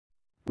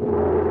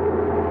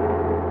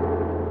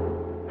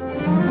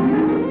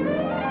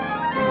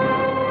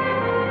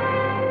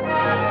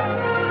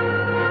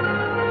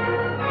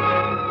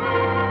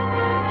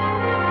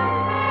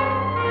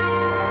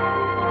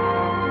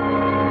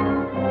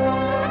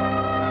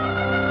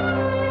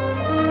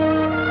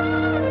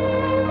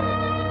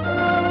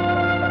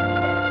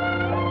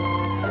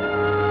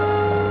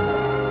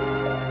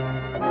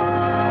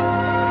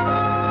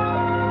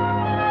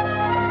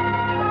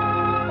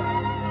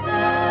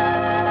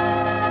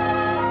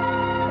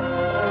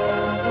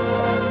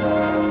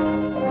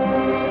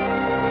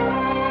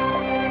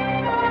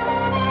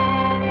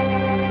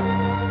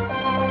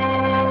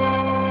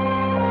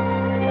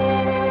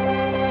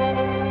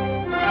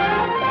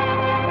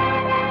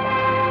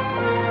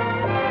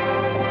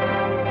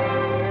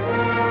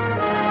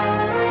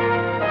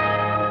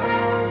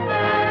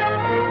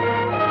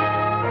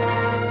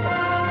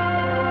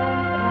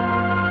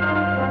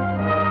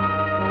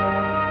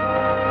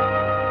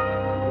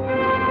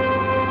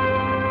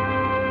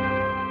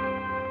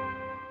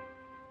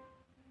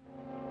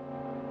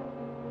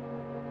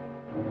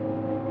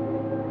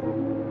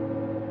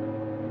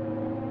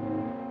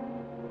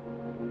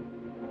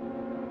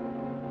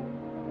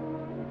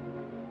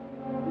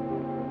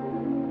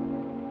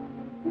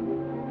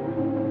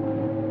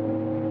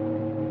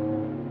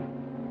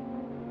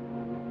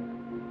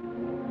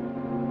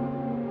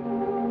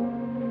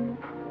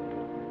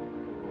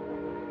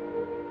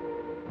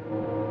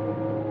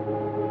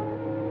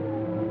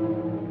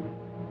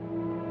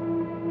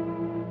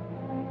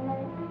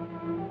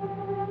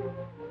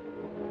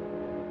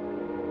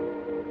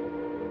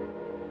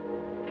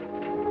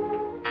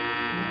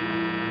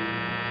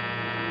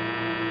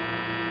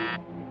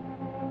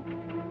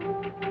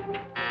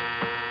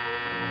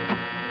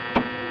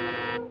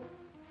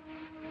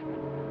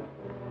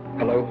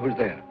who's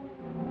there.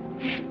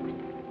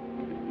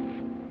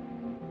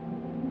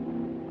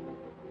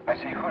 I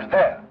say, who's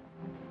there?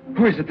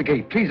 Who is at the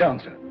gate? Please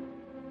answer.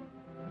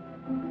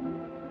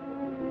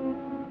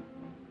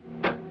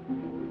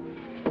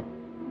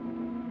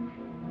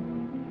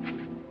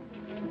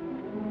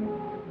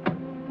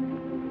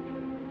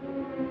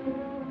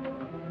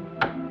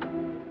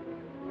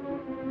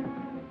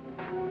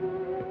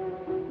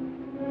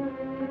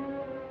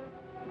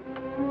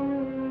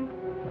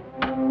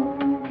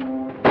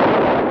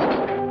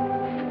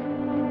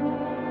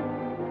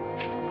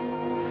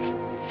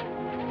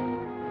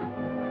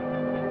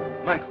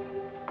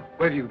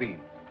 Where have you been?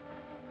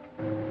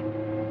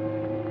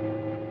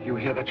 You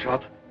hear that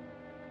shot?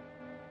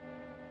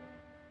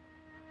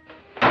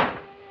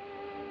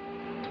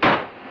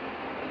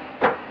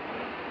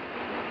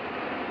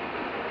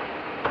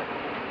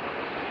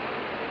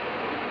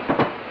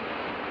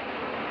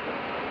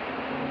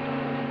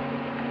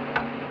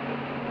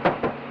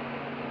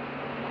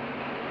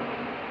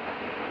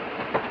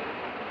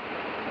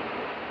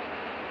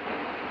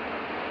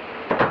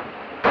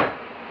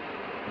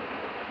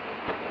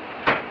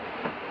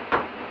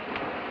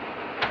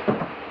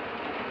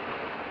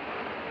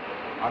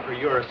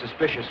 You're a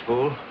suspicious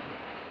fool.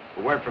 If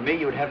it weren't for me,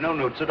 you would have no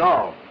notes at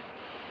all.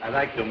 I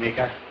like you,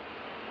 Mika.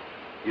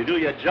 You do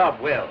your job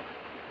well.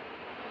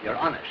 You're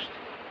honest.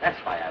 That's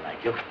why I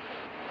like you.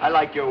 I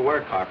like your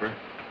work, Harper.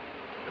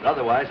 But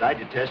otherwise, I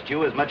detest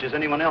you as much as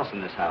anyone else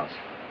in this house.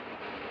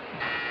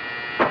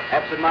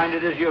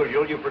 Absent-minded as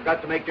usual, you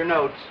forgot to make your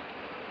notes.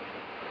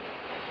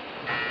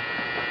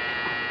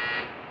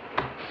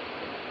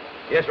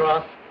 Yes,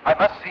 Roth? I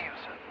must see you,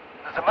 sir.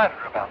 There's a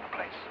murder about the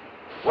place.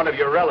 One of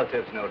your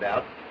relatives, no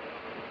doubt.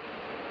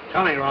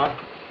 Tell me, Roth.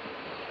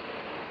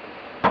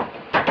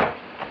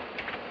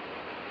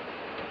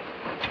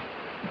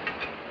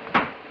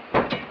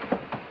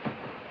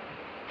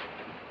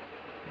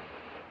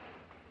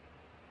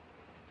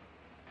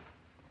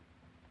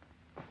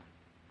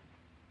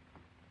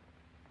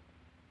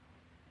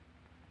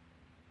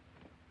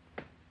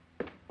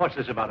 What's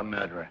this about a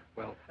murderer?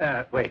 Well,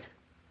 wait.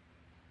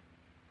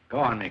 Go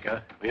on,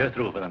 Mika. We're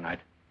through for the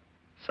night.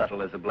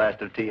 Subtle as a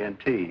blast of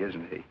TNT,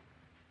 isn't he?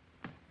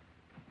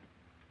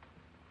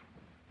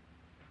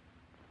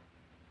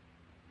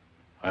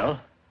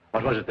 Well,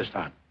 what was it this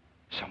time?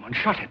 someone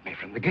shot at me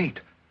from the gate.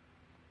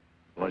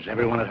 Was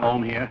everyone at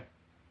home here?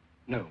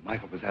 No,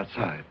 Michael was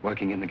outside,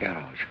 working in the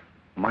garage.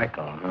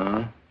 Michael,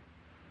 huh?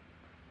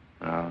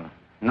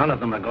 None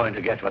of them are going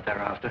to get what they're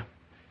after.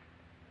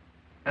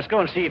 Let's go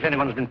and see if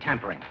anyone's been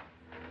tampering.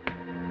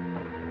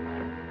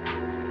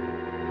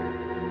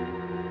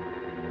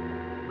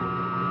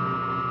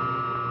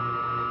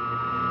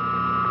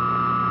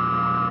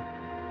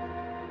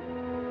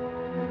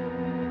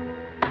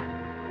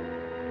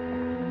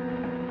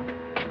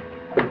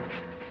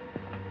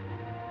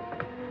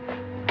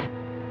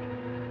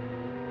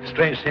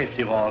 Strange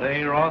safety vault,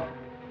 eh, Roth?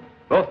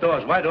 Both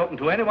doors wide open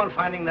to anyone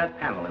finding that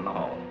panel in the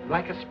hall.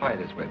 Like a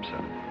spider's web,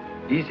 sir.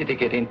 Easy to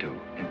get into,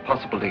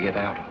 impossible to get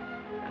out of.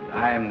 And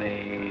I'm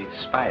the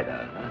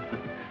spider, huh?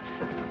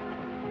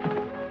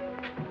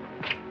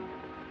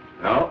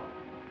 No,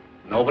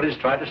 nobody's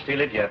tried to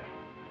steal it yet.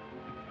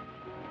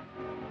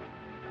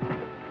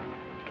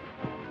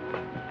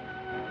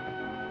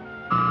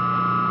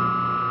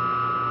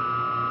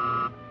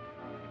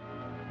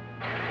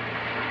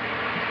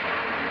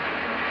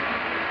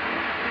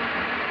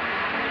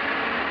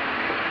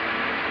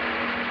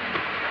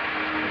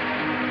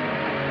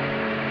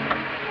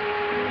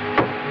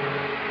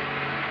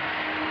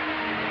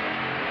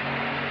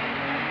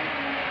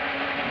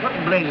 What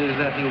in blazes is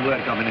that new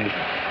word combination?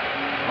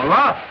 Oh,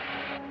 Roth!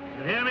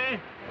 You hear me?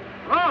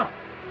 Roth!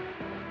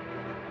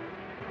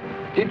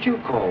 Did you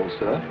call,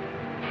 sir?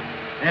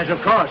 Yes,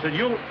 of course. And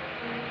you...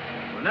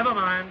 Well, never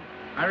mind.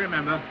 I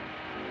remember.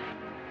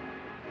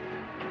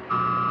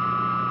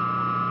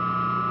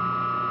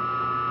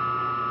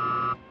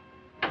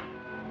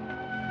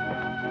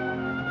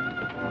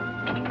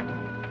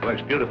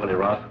 Works beautifully,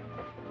 Roth.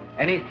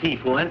 Any thief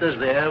who enters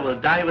there will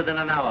die within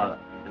an hour.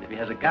 And if he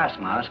has a gas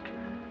mask,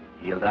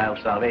 he'll die of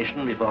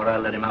starvation before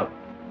I'll let him out.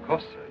 Of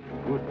course, sir.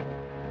 You would.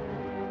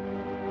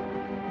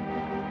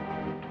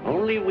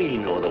 Only we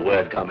know the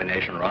word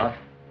combination, Roth.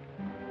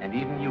 And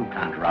even you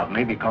can't rob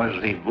me because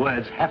the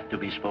words have to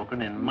be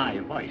spoken in my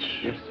voice.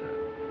 Yes,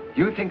 sir.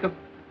 You think of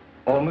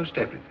almost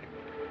everything.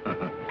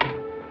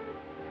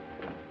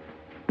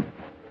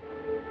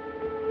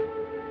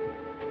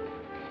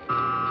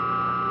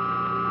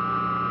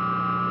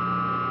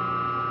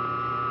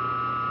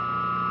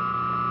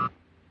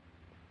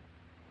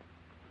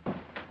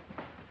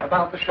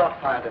 About the shot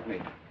fired at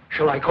me.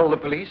 Shall I call the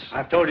police?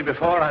 I've told you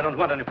before, I don't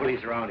want any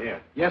police around here.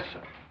 Yes,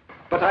 sir.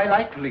 But I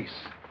like police,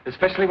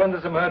 especially when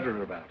there's a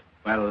murderer about.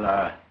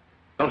 Well,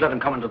 don't let them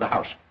come into the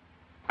house.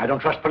 I don't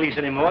trust police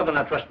any more than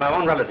I trust my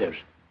own relatives.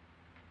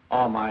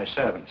 Or my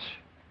servants.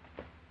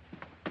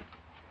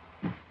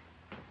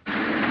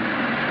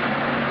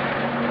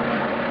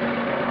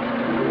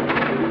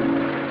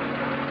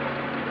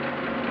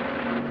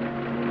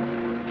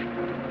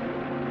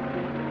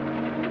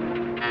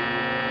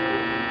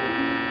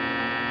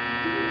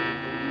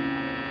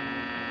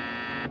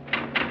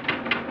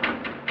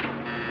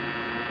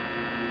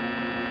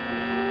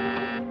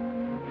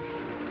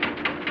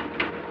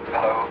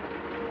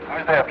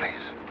 Who's there,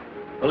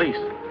 please? Police,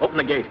 open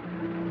the gate.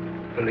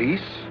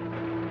 Police?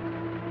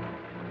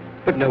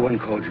 But no one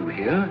called you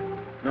here.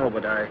 No,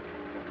 but I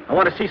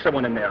want to see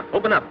someone in there.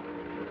 Open up.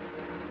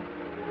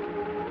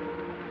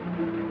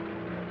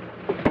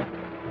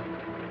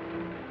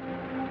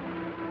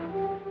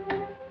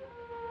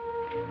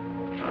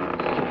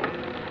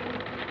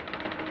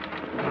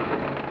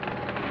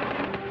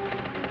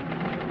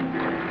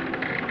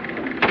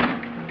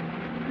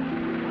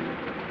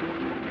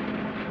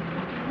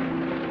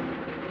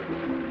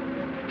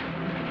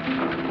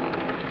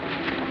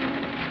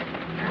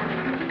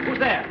 Who's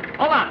there?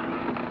 Hold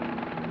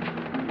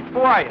on. Who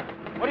are you?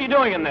 What are you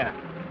doing in there?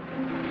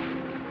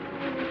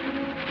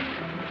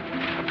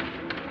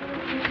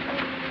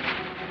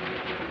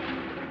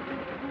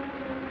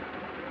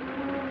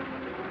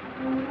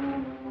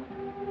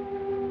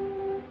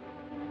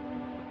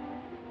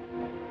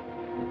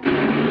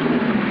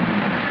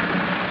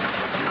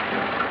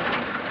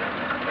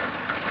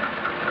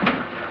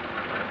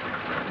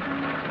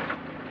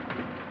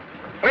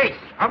 Police,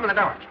 open the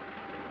door.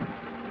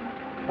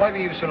 Why were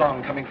you so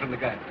long coming from the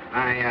gun?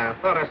 I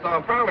thought I saw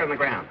a prowler in the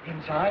ground.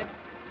 Inside?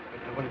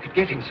 But no one could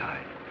get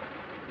inside.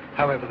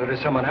 However, there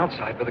is someone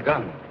outside with a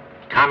gun.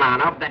 Come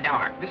on, open the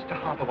door. Mr.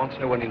 Harper wants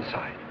no one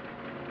inside.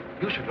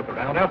 You should look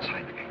around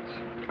outside the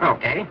gates.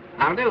 Okay,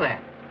 I'll do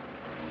that.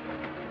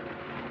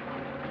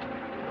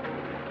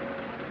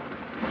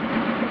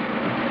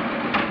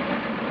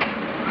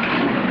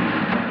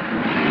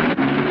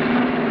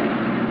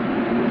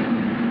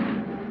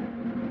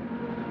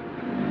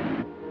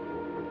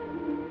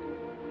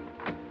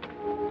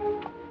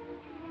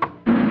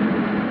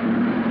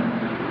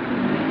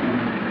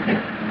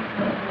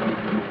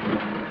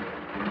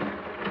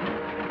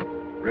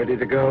 Ready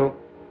to go?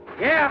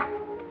 Yeah.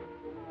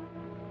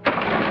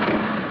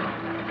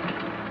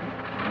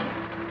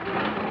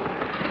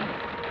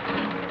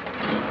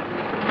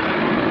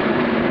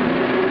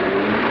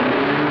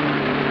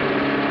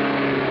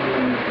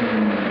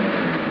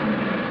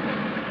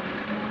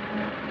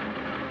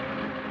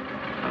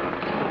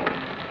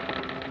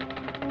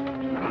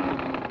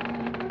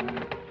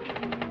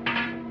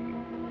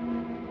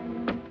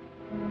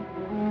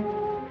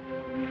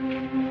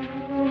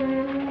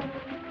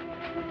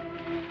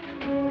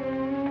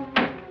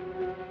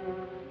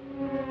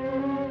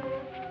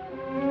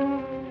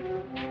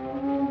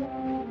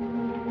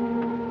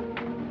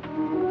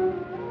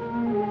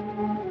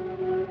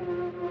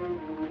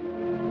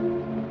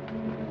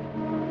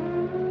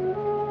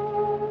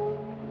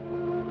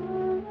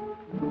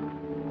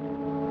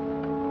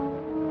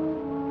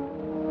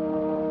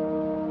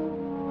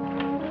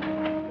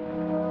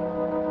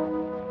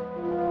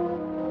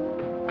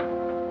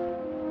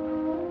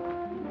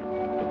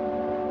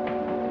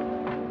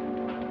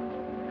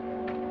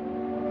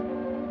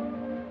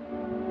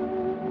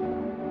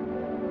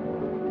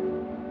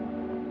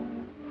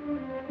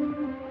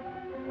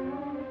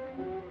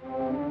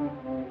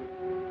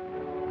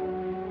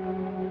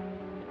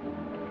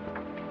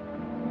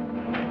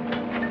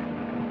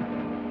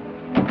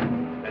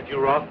 You,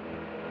 Roth?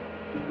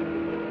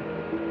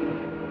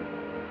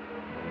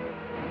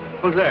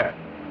 Who's there?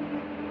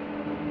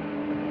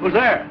 Who's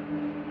there?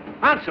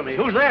 Answer me.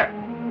 Who's there?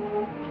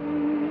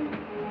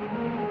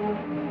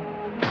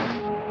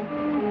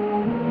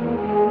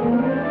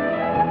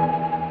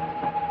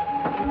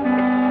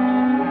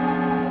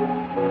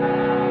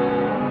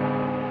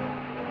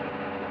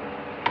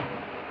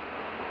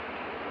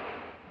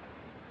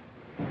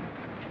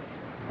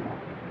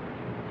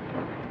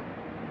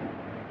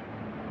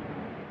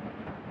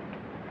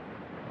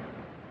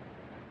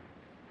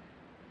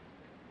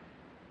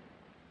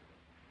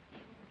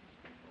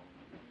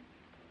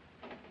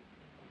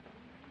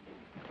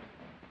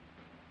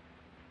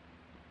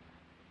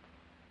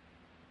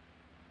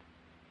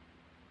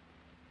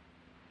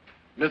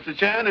 Mr.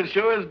 Chan, it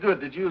sure is good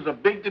that you's a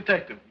big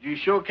detective. You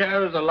sure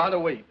carries a lot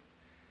of weight.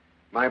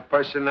 My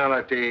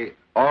personality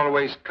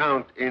always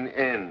count in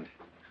end.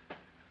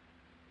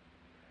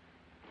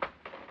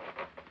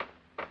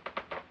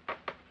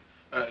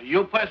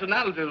 Your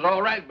personality is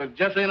all right, but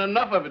just ain't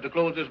enough of it to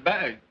close this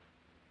bag.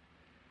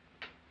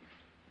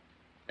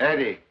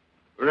 Eddie,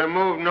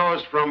 remove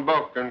nose from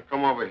book and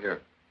come over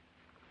here.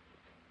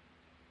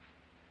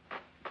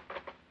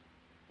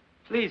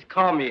 Please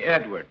call me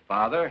Edward,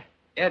 Father.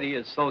 Eddie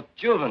is so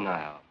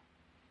juvenile.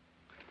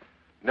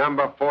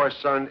 Number 4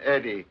 son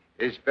Eddie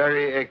is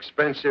very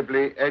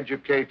expensively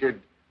educated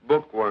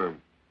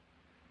bookworm.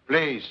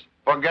 Please,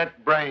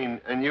 forget brain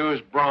and use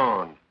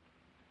brawn.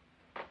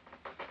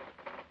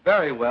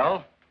 Very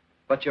well,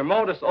 but your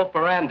modus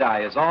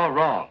operandi is all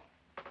wrong.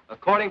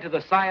 According to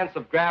the science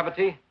of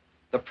gravity,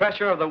 the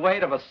pressure of the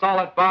weight of a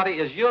solid body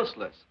is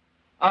useless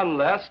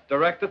unless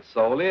directed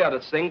solely at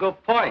a single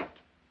point.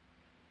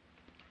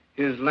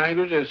 His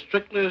language is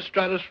strictly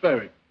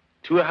stratospheric.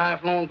 Too high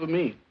flown for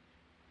me.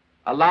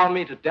 Allow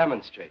me to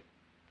demonstrate.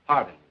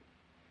 Pardon me.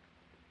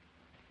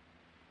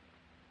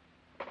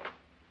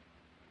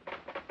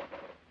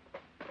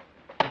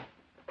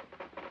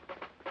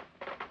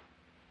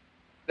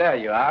 There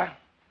you are.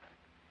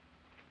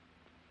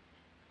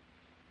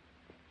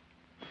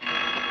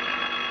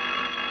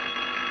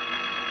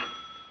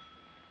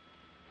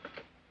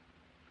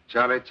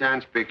 Charlie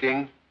Chan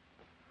speaking.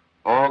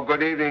 Oh,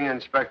 good evening,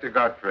 Inspector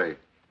Godfrey.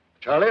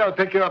 Charlie, I'll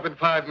pick you up in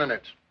 5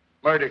 minutes.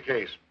 Murder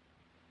case.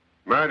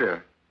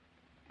 Murder?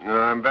 No,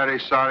 I'm very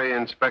sorry,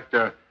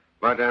 Inspector,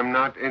 but I'm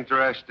not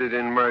interested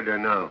in murder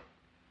now.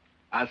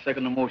 I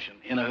second the motion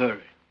in a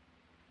hurry.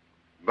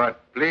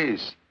 But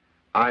please,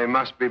 I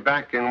must be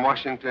back in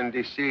Washington,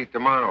 D.C.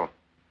 tomorrow.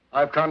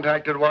 I've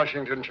contacted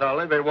Washington,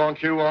 Charlie. They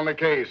want you on the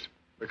case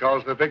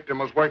because the victim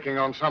was working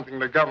on something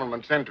the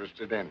government's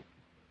interested in.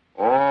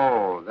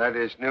 Oh, that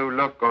is new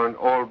look on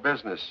old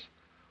business.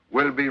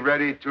 We'll be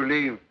ready to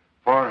leave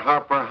for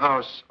Harper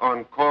House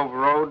on Cove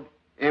Road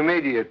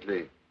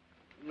immediately.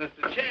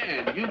 Mr.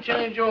 Chan, you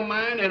change your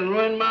mind and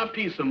ruin my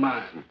peace of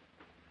mind.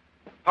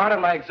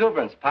 Pardon my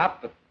exuberance,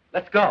 Pop, but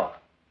let's go.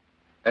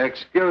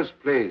 Excuse,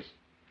 please.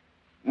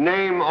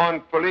 Name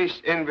on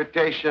police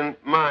invitation,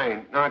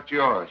 mine, not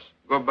yours.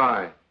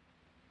 Goodbye.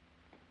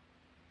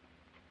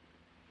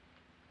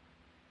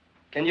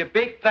 Can you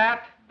beat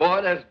that?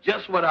 Boy, that's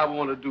just what I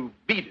want to do.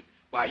 Beat it.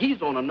 Why,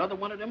 he's on another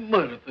one of them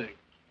murder things.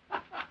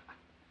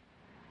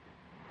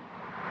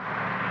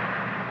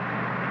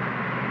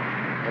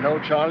 You know,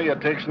 Charlie,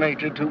 it takes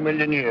nature 2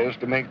 million years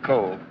to make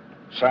coal.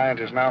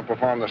 Scientists now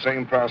perform the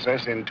same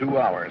process in 2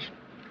 hours.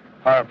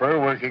 Harper,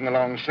 working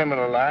along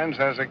similar lines,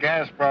 has a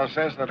gas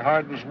process that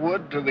hardens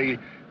wood to the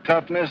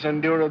toughness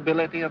and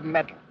durability of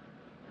metal.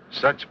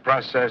 Such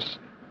process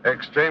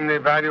extremely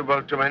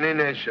valuable to any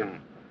nation,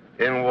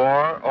 in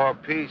war or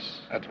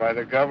peace. That's why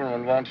the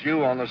government wants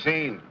you on the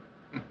scene.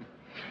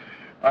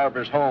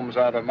 Harper's home's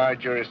out of my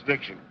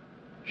jurisdiction.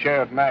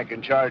 Sheriff Mack,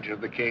 in charge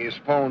of the case,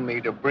 phoned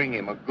me to bring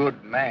him a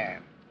good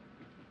man.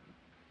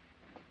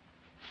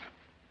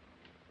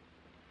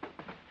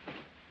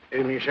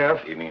 Evening,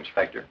 Sheriff. Evening,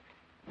 Inspector.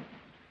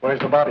 Where's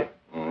the body?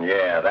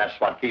 Yeah, that's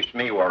what keeps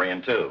me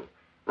worrying, too.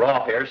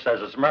 Rolfe here says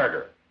it's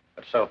murder,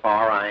 but so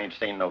far I ain't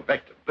seen no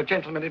victim. But,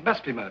 gentlemen, it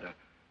must be murder.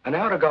 An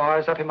hour ago, I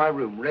was up in my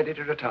room, ready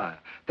to retire.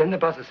 Then the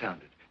buzzer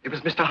sounded. It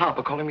was Mr.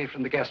 Harper calling me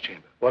from the gas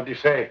chamber. What'd he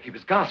say? He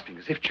was gasping,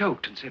 as if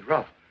choked, and said,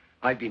 "Rolfe,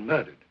 I've been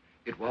murdered."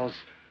 It was...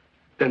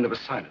 Then there was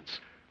silence.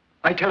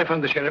 I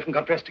telephoned the sheriff and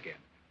got dressed again.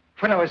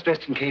 When I was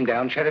dressed and came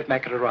down, Sheriff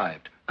Mack had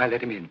arrived. I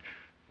let him in.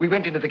 We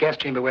went into the gas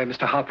chamber where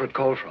Mr. Harper had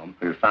called from.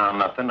 We found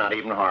nothing, not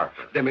even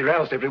Harper. Then we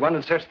roused everyone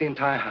and searched the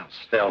entire house.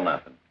 Still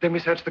nothing. Then we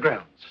searched the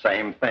grounds.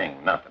 Same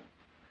thing, nothing.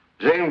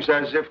 Seems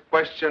as if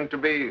question to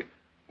be,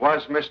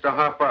 was Mr.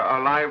 Harper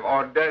alive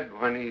or dead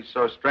when he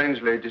so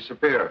strangely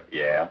disappeared?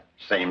 Yeah,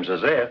 seems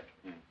as if.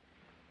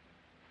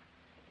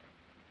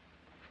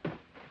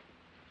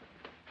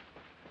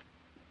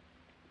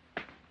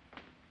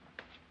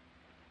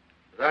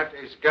 That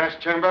is gas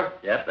chamber?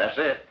 Yep, that's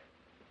it.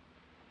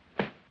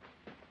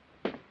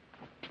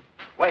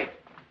 Wait.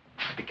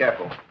 Be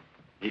careful.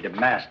 Need a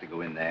mask to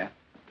go in there.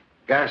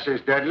 Gas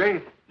is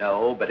deadly?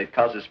 No, but it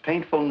causes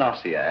painful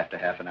nausea after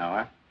half an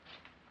hour.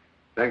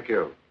 Thank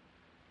you.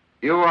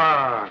 You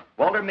are...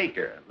 Walter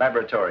Meeker,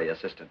 laboratory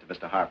assistant to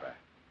Mr. Harper.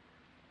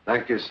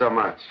 Thank you so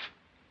much.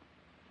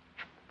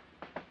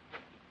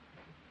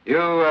 You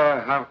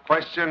have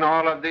questioned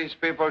all of these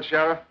people,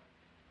 Sheriff?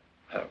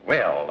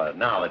 Well,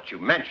 now that you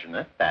mention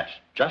it, that's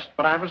just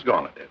what I was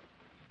going to do.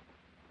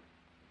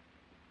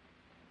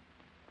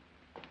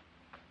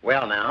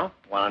 Well, now,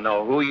 want to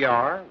know who you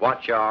are,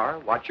 what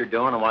you're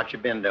doing, and what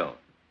you've been doing.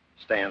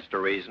 Stands to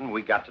reason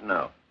we got to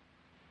know.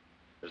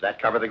 Does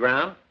that cover the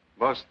ground?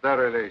 Most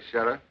thoroughly,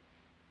 Sheriff.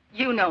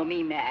 You know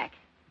me, Mac.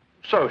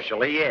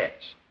 Socially, yes.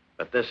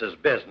 But this is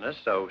business,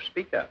 so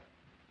speak up.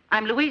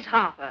 I'm Louise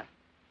Harper,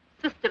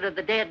 sister of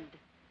the dead,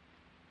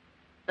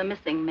 the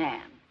missing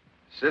man.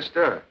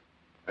 Sister,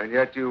 and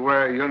yet you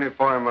wear a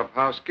uniform of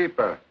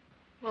housekeeper.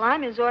 Well,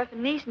 I'm his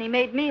orphan niece, and he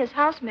made me his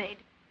housemaid.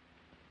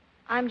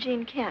 I'm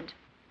Jean Kent.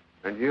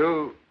 And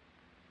you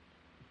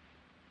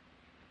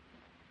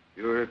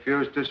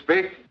refuse to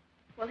speak?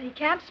 Well, he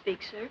can't speak,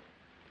 sir.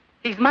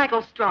 He's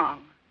Michael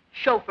Strong,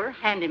 chauffeur,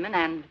 handyman,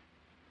 and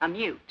a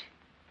mute.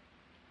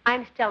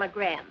 I'm Stella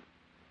Graham.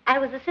 I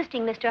was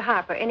assisting Mr.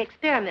 Harper in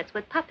experiments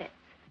with puppets.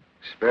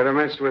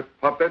 Experiments with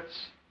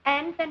puppets?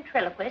 And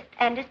ventriloquists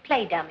and his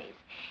play dummies.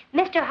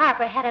 Mr.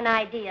 Harper had an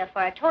idea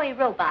for a toy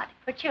robot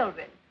for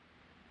children.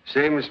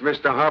 Seems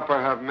Mr.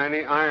 Harper have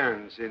many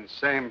irons in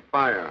same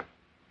fire.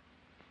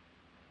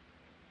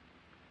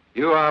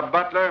 You are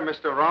butler,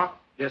 Mr. Roth?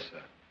 Yes,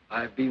 sir.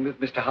 I've been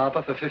with Mr.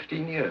 Harper for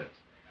 15 years.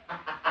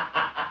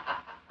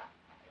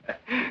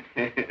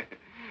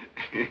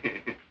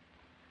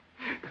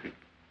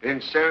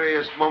 In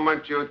serious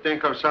moment, you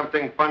think of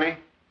something funny?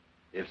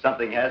 If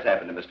something has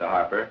happened to Mr.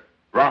 Harper,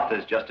 Roth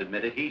has just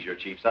admitted he's your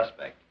chief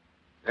suspect.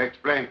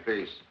 Explain,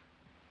 please.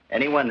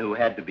 Anyone who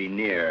had to be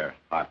near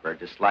Harper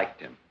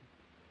disliked him,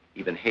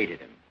 even hated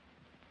him.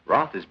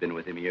 Roth has been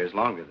with him years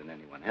longer than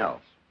anyone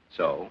else.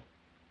 So,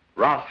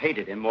 Roth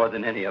hated him more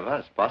than any of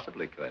us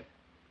possibly could.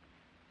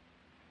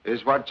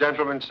 Is what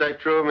gentlemen say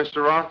true,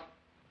 Mr. Roth?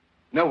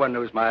 No one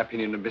knows my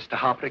opinion of Mr.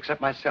 Harper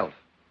except myself.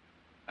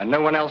 And no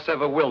one else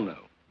ever will know.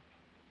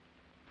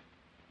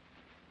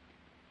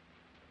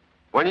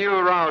 When you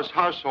arouse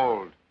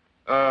household,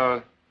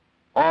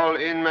 All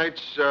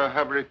inmates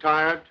have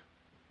retired?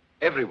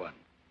 Everyone,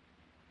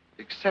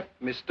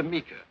 except Mr.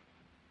 Meeker.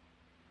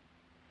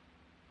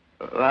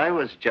 I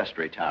was just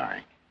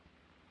retiring.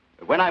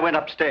 When I went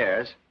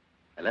upstairs,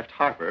 I left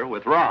Harper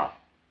with Roth.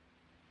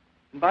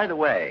 And by the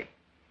way,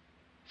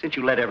 since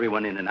you let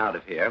everyone in and out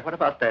of here, what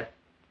about that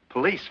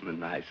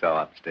policeman I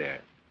saw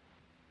upstairs?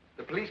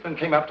 The policeman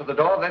came up to the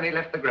door, then he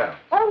left the ground.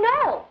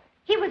 Oh, no.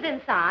 He was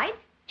inside.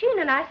 Jean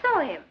and I saw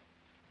him.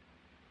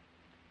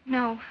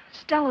 No,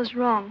 Stella's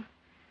wrong.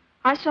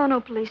 I saw no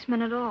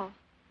policeman at all.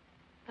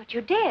 But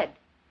you did.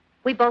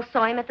 We both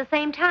saw him at the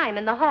same time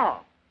in the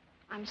hall.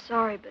 I'm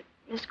sorry, but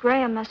Miss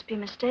Graham must be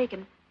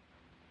mistaken.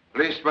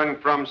 Policeman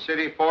from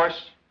City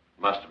Force?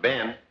 Must have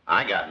been.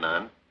 I got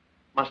none.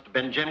 Must have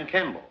been Jim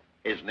Kimball,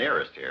 his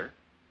nearest here.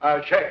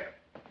 I'll check.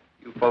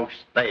 You folks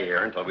stay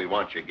here until we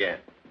want you again.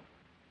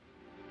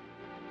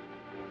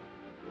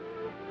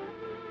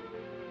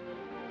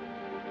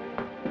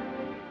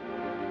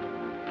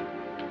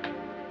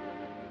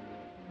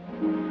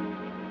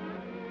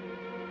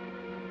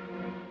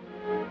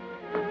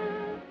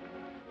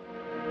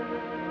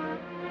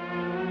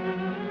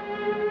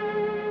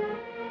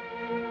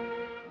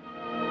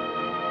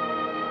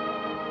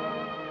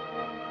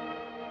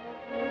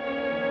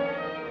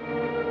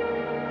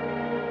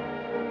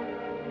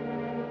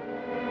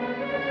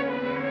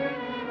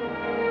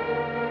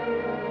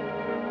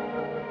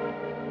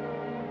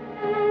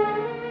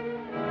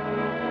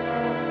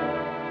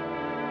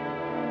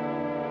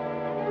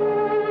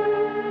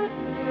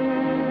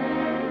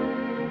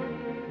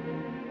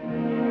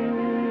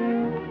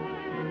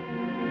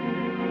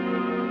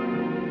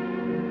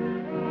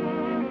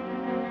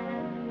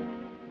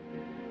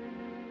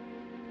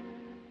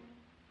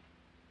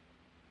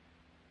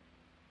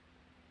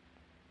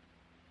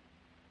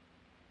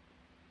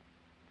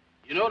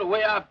 You know, the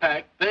way I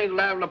pack, things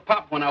liable to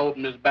pop when I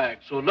open this bag.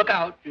 So look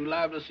out. You're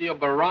liable to see a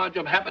barrage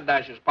of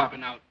haberdashers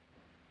popping out.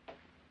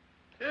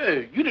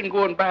 Hey, you didn't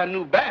go and buy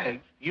new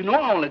bags. You know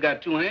I only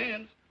got 2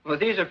 hands. Well,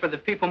 these are for the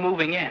people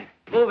moving in.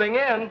 Moving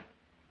in?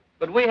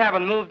 But we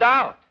haven't moved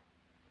out.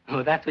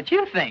 Oh, that's what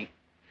you think.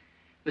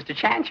 Mr.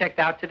 Chan checked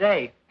out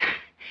today.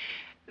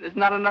 There's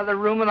not another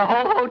room in the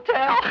whole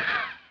hotel.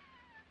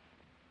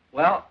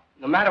 Well,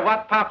 no matter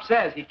what Pop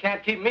says, he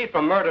can't keep me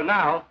from murder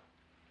now.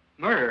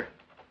 Murder?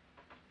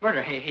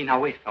 Murder? Hey, now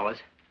wait, fellas.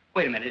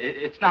 Wait a minute.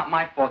 It's not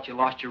my fault you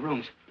lost your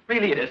rooms.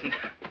 Really, it isn't.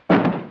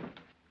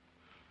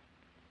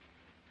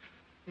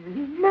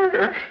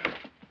 Murder?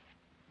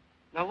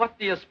 Now, what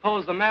do you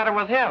suppose the matter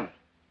with him?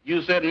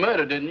 You said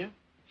murder, didn't you?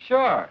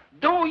 Sure.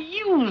 Don't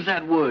use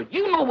that word.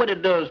 You know what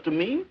it does to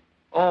me.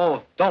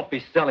 Oh, don't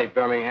be silly,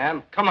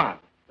 Birmingham. Come on,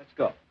 let's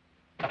go.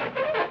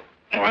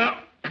 Well,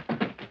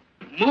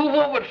 move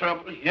over,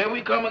 Trouble. Here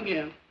we come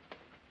again.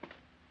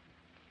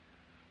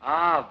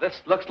 Ah,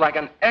 this looks like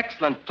an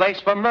excellent place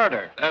for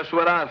murder. That's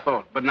what I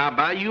thought. But now,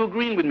 by you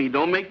agreeing with me,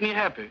 don't make me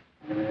happy.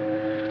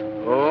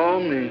 Oh,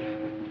 me.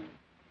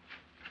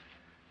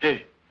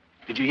 Hey,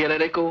 did you hear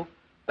that echo?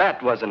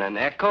 That wasn't an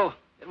echo.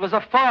 It was a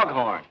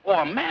foghorn. Oh,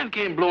 a man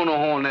can't blow no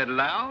horn that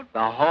loud.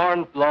 The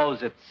horn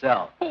blows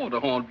itself. Oh,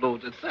 the horn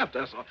blows itself,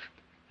 that's all.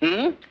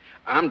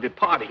 I'm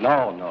departing.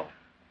 No.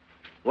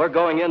 We're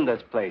going in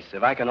this place,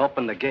 if I can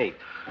open the gate.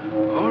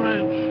 All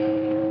right.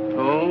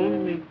 Oh,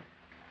 me.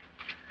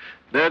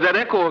 There's that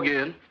echo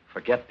again.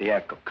 Forget the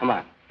echo. Come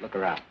on, look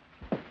around.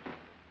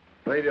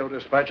 Radio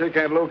dispatcher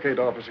can't locate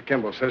Officer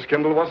Kimball. Says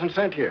Kimball wasn't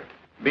sent here.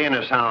 Being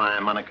as how I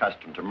am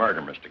unaccustomed to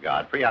murder, Mr.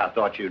 Godfrey, I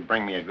thought you'd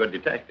bring me a good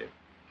detective.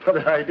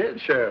 But I did,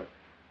 Sheriff.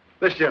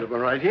 This gentleman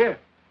right here.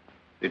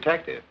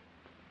 Detective?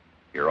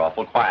 You're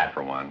awful quiet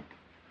for one.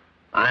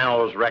 I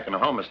always reckon a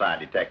homicide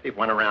detective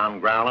went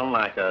around growling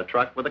like a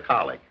truck with a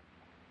colic.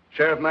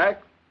 Sheriff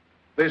Mack,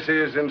 this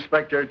is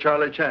Inspector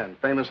Charlie Chan,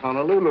 famous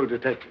Honolulu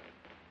detective.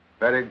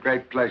 Very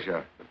great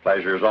pleasure. The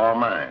pleasure's all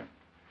mine,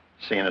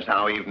 seeing as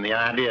how even the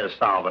idea of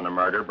solving a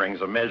murder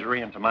brings a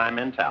misery into my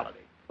mentality.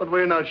 But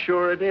we're not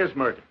sure it is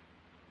murder.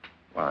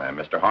 Why,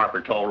 Mr.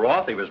 Harper told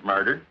Roth he was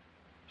murdered.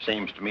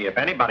 Seems to me if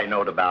anybody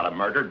knowed about a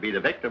murder, it'd be the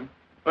victim.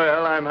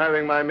 Well, I'm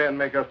having my men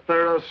make a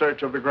thorough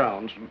search of the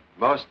grounds.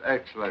 Most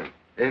excellent.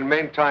 In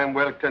meantime,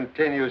 we'll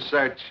continue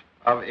search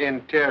of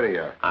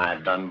interior.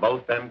 I've done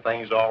both them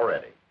things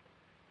already.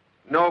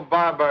 No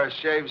barber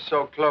shaves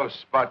so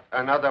close, but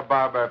another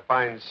barber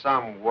finds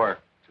some work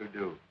to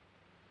do.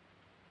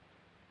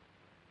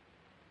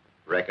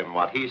 Reckon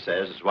what he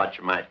says is what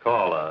you might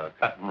call a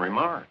cutting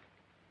remark.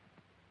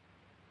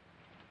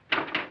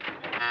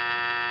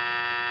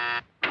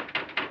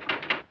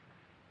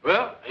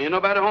 Well, ain't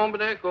nobody home but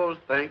the echoes,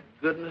 thank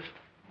goodness.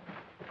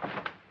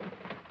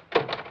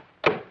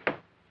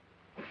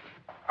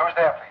 Who's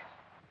there,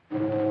 please?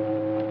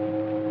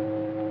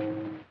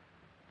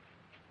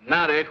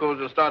 Now the echoes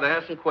will start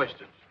asking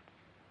questions.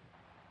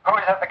 Who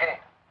is at the gate?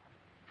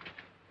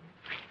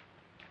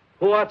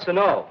 Who wants to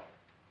know?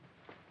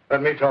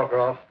 Let me talk,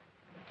 Rolf.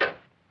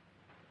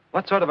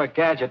 What sort of a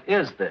gadget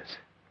is this?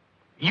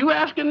 You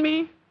asking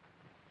me?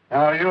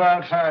 Now, you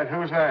outside.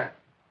 Who's there?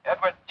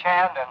 Edward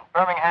Chand and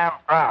Birmingham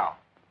Brown.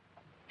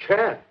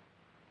 Chan.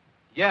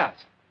 Yes.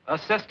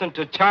 Assistant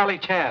to Charlie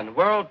Chan,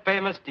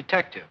 world-famous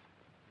detective.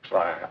 So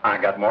I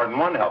got more than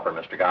one helper,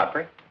 Mr.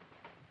 Godfrey.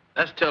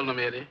 Let's tell them,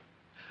 Eddie.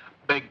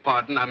 Beg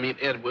pardon, I mean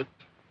Edward.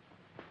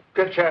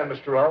 Good Chan,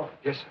 Mr. Rolfe.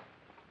 Yes, sir.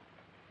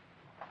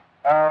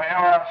 You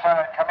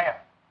outside. Come in.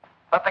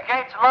 But the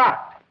gate's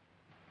locked.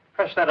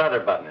 Press that other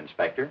button,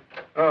 Inspector.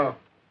 Oh.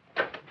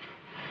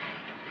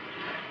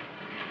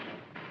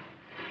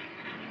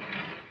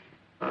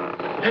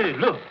 Hey,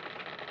 look.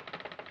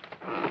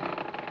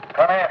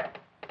 Come in.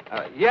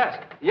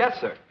 Yes. Yes,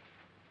 sir.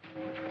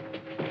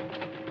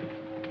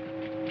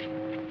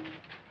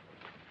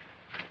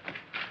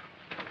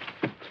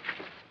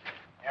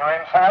 You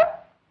inside?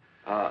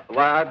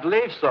 Why, I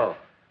believe so,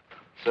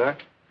 sir.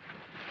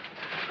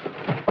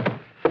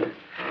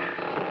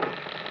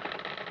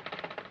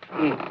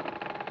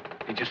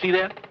 Did you see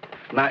that?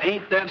 Now,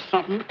 ain't that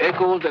something?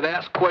 Echoes that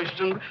ask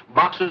questions,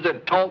 boxes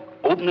that talk,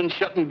 opening and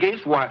shutting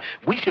gates. Why,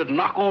 we should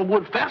knock on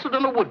wood faster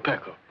than a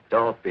woodpecker.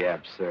 Don't be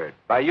absurd.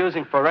 By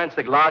using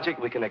forensic logic,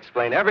 we can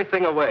explain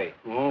everything away.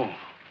 Oh.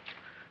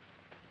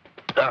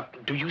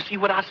 Do you see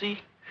what I see?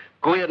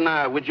 Go ahead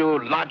now with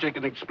your logic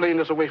and explain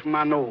this away from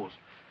my nose.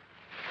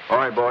 All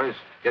right, boys,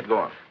 get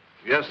going.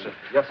 Yes, sir.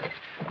 Yes, sir.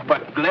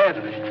 But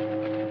gladly.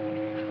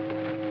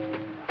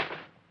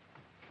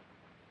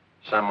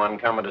 Someone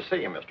coming to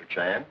see you, Mr.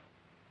 Chan.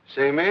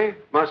 See me?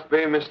 Must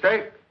be a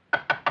mistake.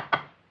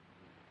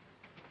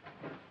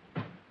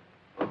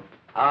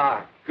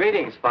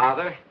 Greetings,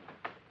 Father.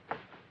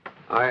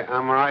 I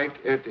am right.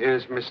 It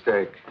is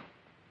mistake.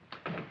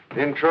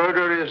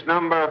 Intruder is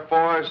number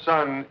 4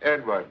 son,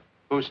 Edward,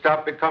 who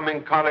stopped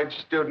becoming college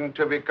student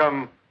to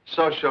become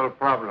social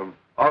problem.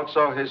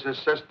 Also his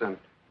assistant,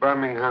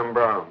 Birmingham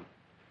Brown.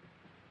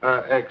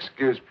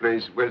 Excuse,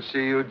 please. We'll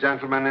see you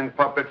gentlemen in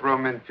puppet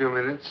room in a few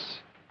minutes.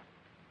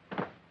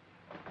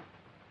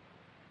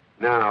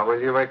 Now, will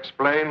you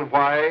explain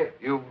why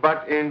you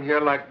butt in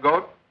here like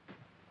goat?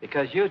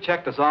 Because you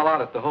checked us all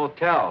out at the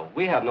hotel.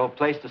 We have no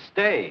place to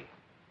stay.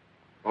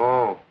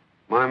 Oh,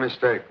 my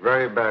mistake.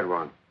 Very bad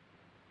one.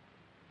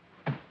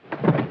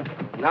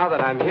 Now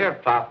that I'm here,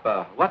 Pop,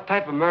 what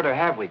type of murder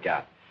have we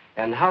got?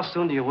 And how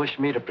soon do you wish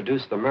me to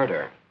produce the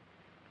murder?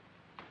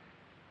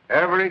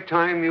 Every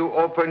time you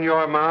open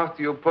your mouth,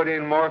 you put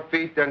in more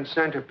feet than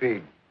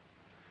centipede.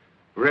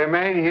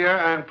 Remain here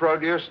and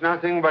produce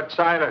nothing but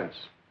silence.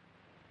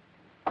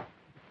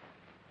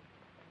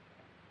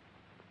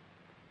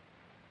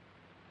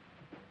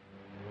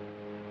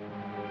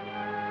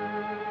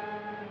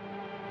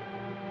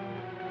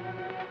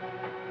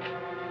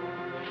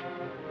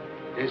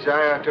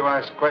 Desire to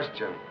ask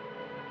question.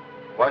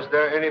 Was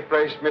there any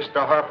place Mr.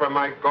 Harper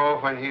might go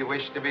when he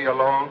wished to be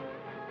alone?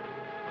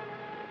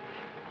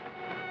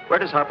 Where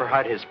does Harper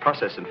hide his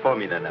process and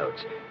formula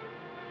notes?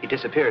 He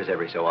disappears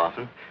every so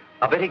often.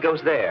 I'll bet he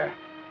goes there.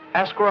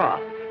 Ask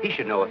Roth. He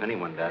should know if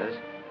anyone does.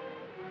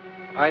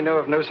 I know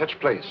of no such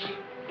place.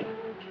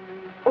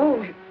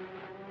 Oh,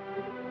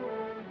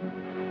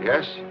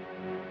 Yes?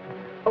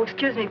 oh,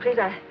 excuse me, please.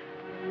 I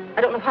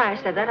don't know why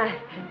I said that.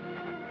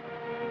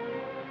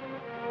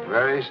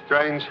 Very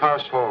strange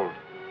household.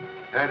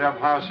 Head of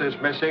house is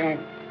missing,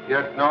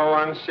 yet no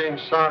one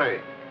seems sorry.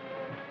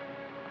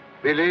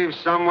 Believe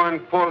someone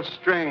pulled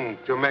string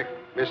to make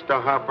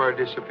Mr. Harper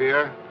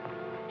disappear.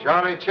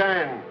 Charlie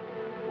Chan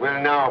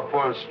will now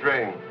pull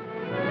string.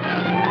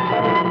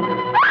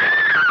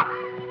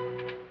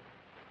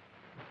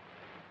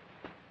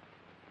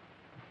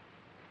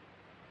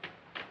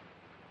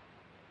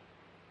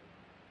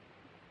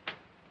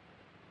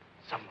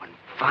 Someone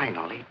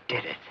finally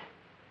did it.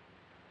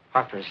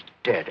 Harper's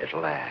dead at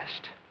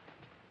last.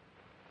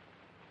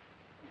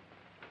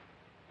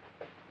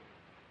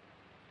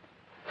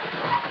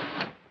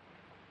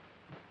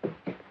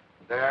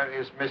 There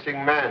is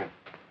missing man.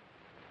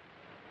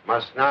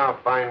 Must now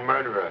find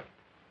murderer.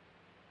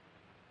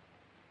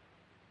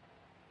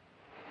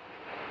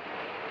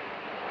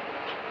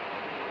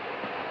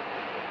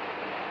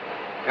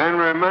 And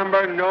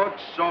remember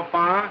notes so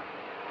far?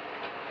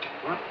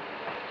 What?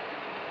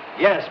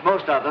 Yes,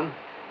 most of them.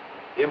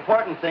 The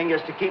important thing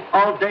is to keep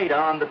all data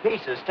on the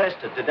pieces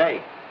tested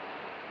today.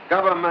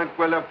 Government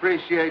will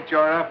appreciate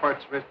your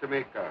efforts, Mr.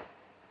 Meeker.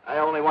 I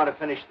only want to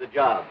finish the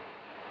job.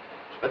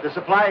 But the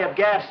supply of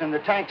gas in the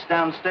tanks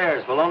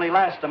downstairs will only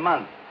last a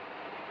month.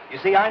 You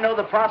see, I know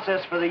the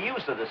process for the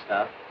use of the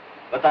stuff,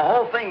 but the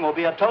whole thing will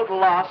be a total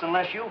loss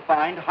unless you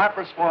find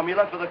Harper's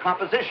formula for the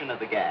composition of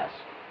the gas.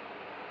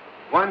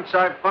 Once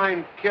I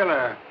find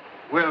killer,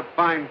 we'll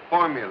find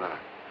formula.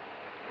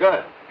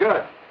 Good,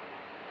 good.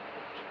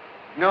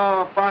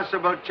 No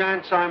possible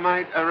chance I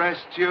might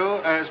arrest you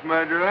as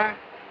murderer?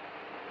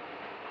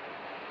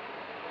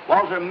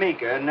 Walter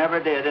Meeker never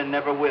did and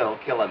never will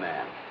kill a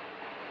man.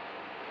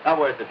 Not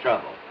worth the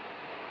trouble.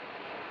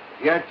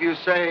 Yet you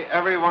say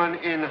everyone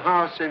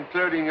in-house,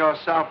 including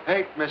yourself,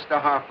 hate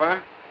Mr.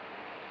 Harper.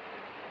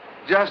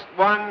 Just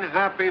one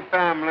happy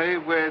family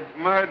with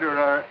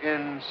murderer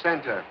in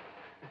center.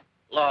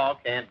 Law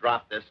can't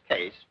drop this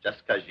case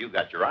just because you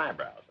got your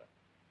eyebrows up.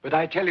 But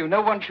I tell you,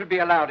 no one should be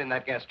allowed in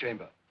that gas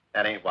chamber.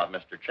 That ain't what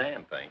Mr.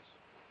 Chan thinks.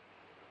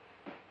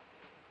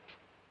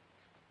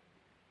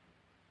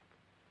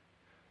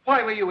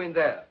 Why were you in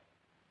there?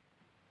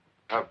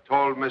 I've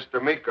told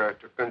Mr. Meeker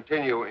to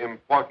continue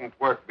important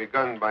work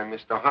begun by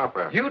Mr.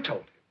 Harper. You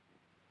told him?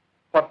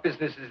 What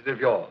business is it of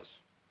yours?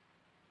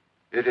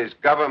 It is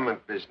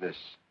government business.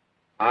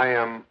 I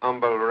am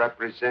humble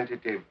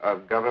representative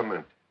of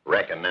government.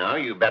 Reckon now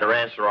you better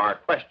answer our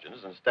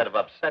questions instead of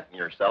upsetting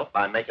yourself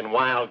by making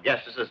wild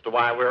guesses as to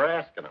why we're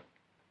asking them.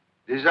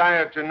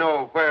 Desire to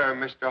know where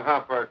Mr.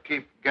 Harper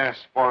keep gas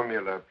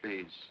formula,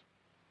 please.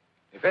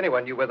 If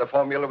anyone knew where the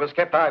formula was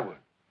kept, I would.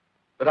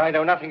 But I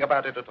know nothing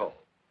about it at all.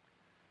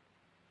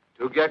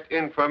 To get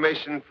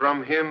information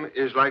from him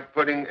is like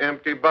putting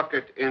empty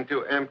bucket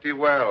into empty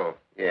well.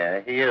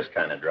 Yeah, he is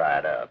kind of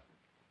dried up.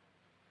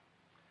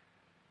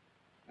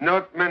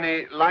 Not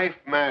many life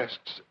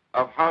masks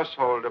of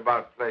household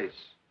about place.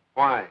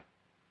 Why?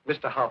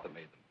 Mr. Harper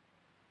made them.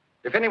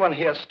 If anyone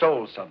here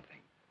stole something,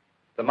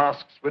 the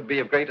masks would be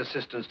of great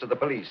assistance to the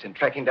police in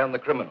tracking down the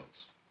criminals.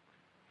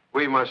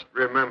 We must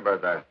remember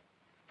that.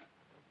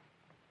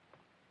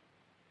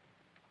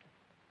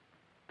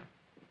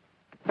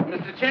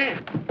 Mr.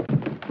 Chan.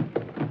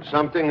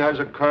 Something has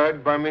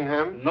occurred,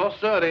 Birmingham? No,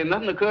 sir. There ain't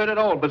nothing occurred at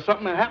all, but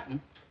something happened.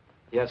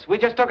 Yes, we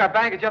just took our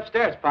baggage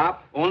upstairs,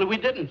 Pop. Only we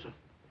didn't,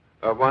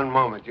 sir. One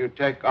moment. You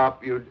take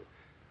up. You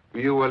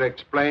will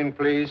explain,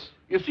 please?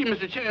 You see,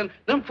 Mr. Chan,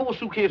 them 4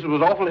 suitcases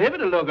was awful heavy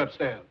to lug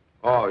upstairs.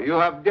 Oh, you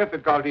have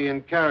difficulty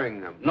in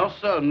carrying them? No,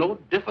 sir. No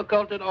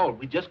difficulty at all.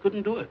 We just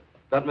couldn't do it.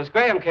 But Miss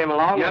Graham came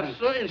along. Yes,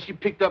 sir, and she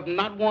picked up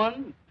not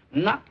 1,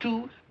 not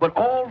 2, but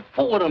all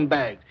 4 of them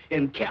bags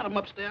and carried them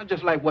upstairs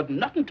just like wasn't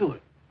nothing to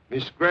it.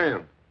 Miss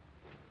Graham,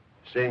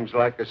 seems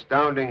like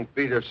astounding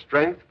feat of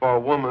strength for a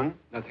woman.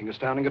 Nothing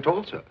astounding at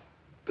all, sir.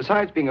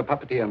 Besides being a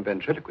puppeteer and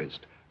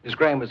ventriloquist, Miss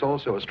Graham was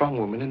also a strong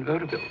woman in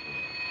vaudeville.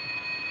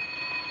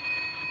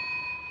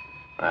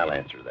 I'll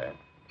answer that.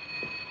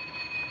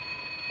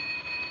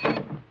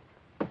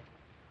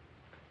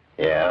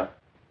 Yeah?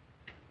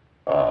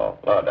 Oh,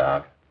 hello,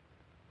 Doc.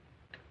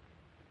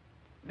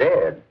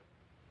 Dead?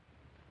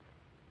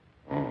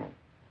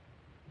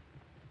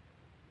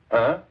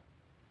 Huh?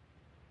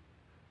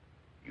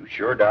 You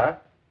sure,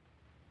 Doc?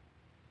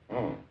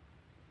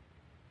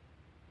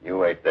 You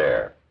wait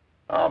there.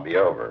 I'll be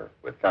over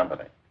with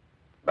company.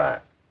 Bye.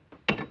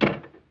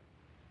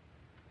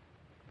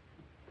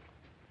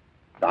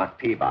 Doc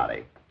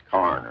Peabody,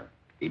 coroner.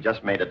 He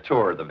just made a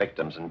tour of the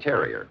victim's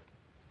interior.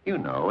 You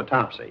know,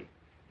 autopsy.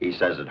 He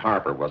says that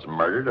Harper wasn't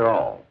murdered at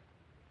all.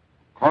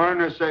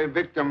 Coroner say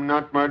victim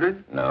not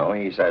murdered? No,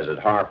 he says that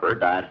Harper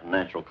died from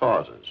natural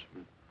causes.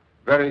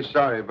 Very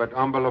sorry, but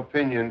humble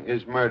opinion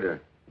is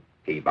murder.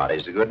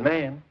 Peabody's a good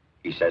man.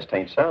 He says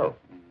 'tain't so.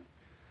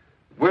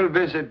 We'll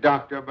visit,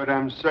 doctor, but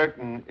I'm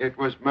certain it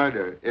was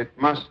murder. It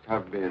must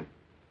have been.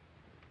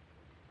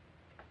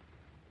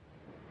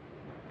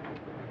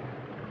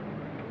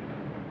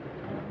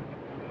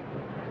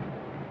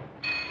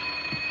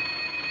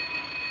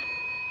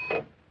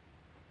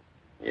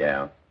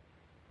 Yeah.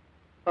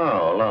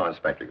 Oh, hello,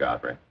 Inspector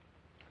Godfrey.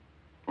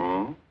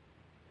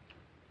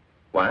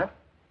 What?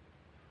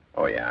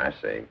 Oh, yeah,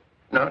 I see.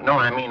 No,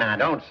 I mean I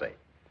don't see.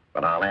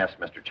 But I'll ask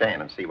Mr.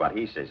 Chan and see what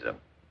he sees of him.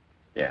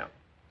 Yeah.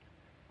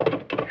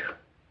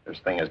 This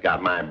thing has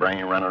got my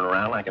brain running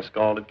around like a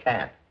scalded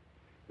cat.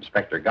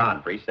 Inspector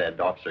Godfrey said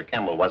Officer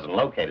Kimball wasn't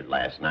located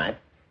last night,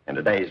 and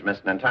today he's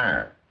missing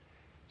entire.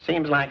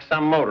 Seems like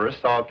some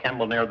motorist saw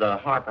Kimball near the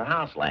Harper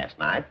house last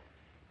night.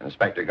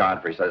 Inspector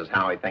Godfrey says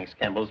how he thinks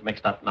Kimball's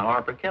mixed up in the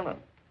Harper killing.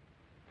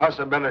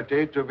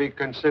 Possibility to be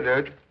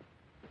considered.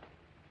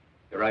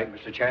 You're right,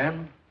 Mr.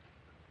 Chan.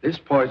 This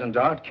poison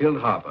dart killed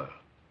Harper.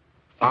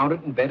 Found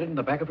it embedded in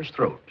the back of his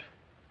throat.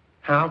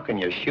 How can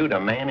you shoot a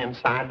man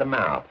inside the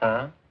mouth,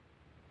 huh?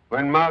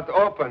 When mouth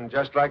open,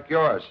 just like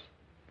yours.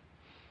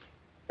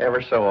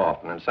 Ever so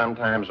often, and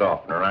sometimes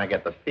oftener, I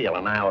get the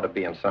feeling I ought to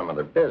be in some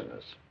other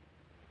business.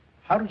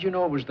 How did you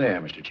know it was there,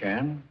 Mr.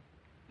 Chan?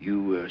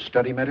 You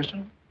study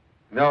medicine?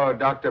 No,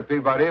 Dr.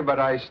 Peabody, but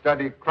I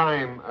study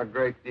crime a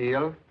great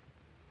deal.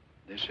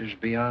 This is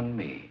beyond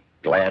me.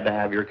 Glad to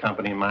have your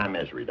company in my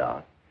misery,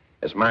 Doc.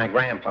 As my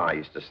grandpa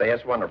used to say,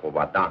 it's wonderful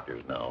what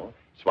doctors know.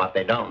 It's what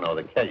they don't know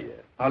that kill you.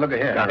 Now, look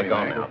ahead. Gotta go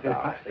anyway. now,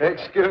 Doc.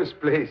 Excuse,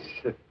 please.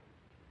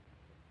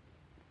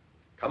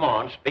 Come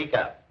on, speak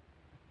up.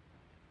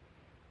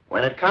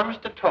 When it comes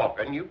to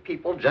talking, you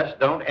people just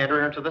don't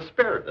enter into the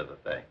spirit of the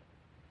thing.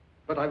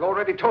 But I've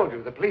already told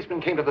you, the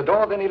policeman came to the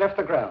door, then he left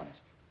the grounds.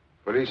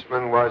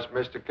 Policeman was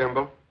Mr.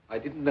 Kimball? I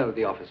didn't know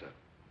the officer.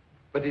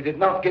 But he did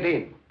not get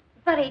in.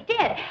 But he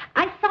did.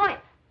 I saw him.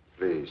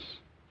 Please.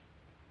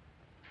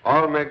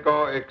 All may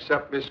go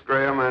except Miss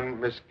Graham and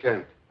Miss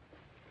Kent.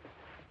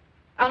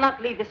 I'll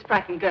not leave this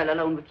frightened girl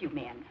alone with you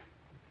men.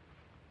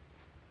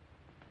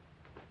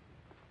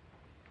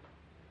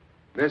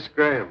 Miss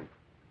Graham,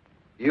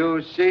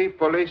 you see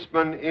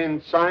policeman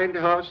inside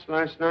house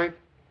last night?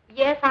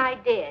 Yes, I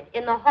did.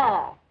 In the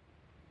hall.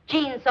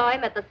 Jean saw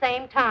him at the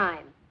same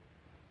time.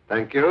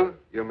 Thank you.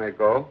 You may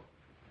go.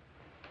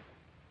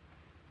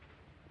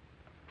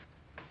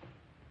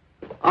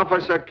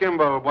 Officer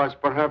Kimball was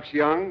perhaps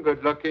young,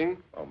 good-looking.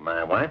 Well,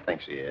 my wife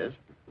thinks he is.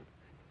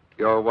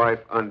 Your wife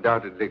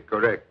undoubtedly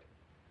correct.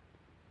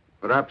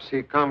 Perhaps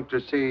he come to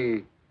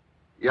see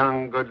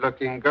young,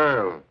 good-looking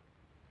girl.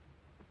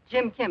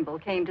 Jim Kimball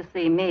came to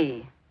see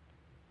me.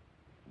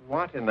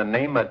 What in the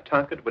name of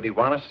Tunket would he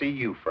want to see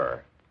you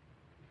for?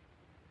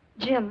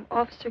 Jim,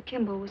 Officer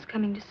Kimball was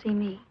coming to see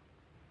me.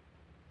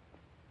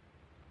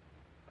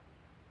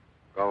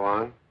 Go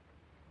on.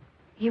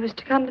 He was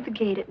to come to the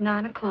gate at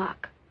 9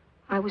 o'clock.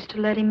 I was to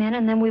let him in,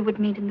 and then we would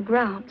meet in the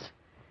grounds.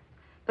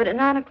 But at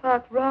 9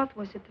 o'clock, Roth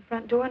was at the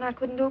front door, and I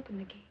couldn't open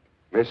the gate.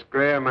 Miss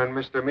Graham and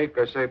Mr.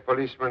 Meeker say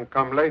policemen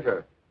come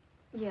later.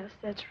 Yes,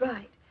 that's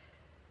right.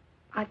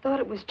 I thought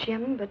it was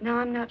Jim, but now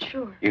I'm not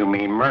sure. You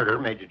mean murder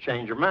made you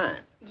change your mind?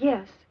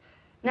 Yes.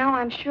 Now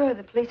I'm sure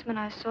the policeman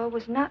I saw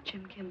was not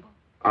Jim Kimball.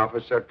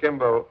 Officer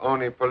Kimball,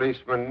 only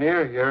policeman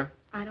near here.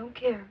 I don't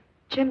care.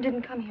 Jim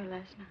didn't come here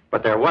last night.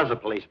 But there was a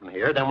policeman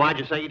here. Then why'd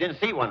you say you didn't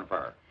see one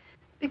for?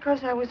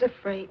 Because I was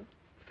afraid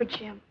for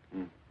Jim.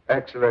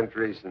 Excellent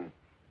reason.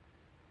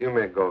 You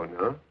may go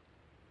now.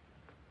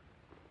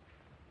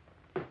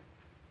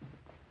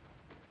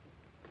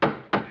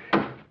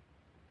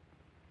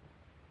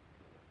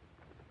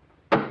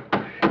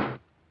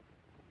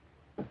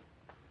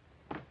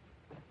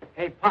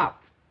 Hey,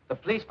 Pop, the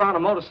police found a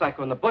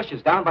motorcycle in the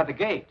bushes down by the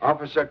gate.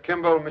 Officer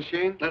Kimball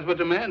machine? That's what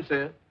the man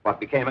said. What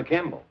became of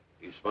Kimball?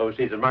 You suppose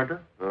he's a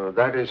murderer?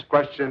 That is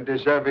question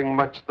deserving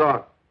much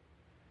thought.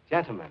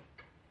 Gentlemen,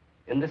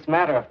 in this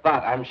matter of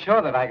thought, I'm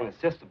sure that I can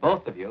assist the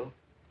both of you.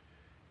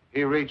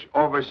 He reached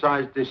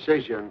oversized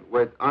decision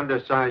with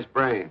undersized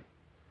brain.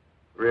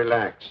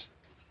 Relax.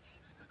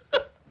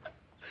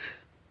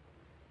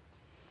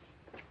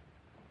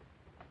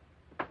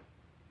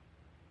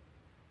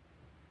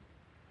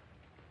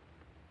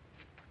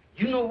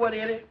 You know what,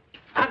 Eddie?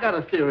 I got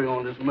a theory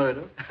on this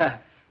murder.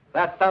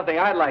 That's something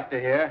I'd like to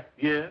hear.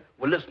 Yeah?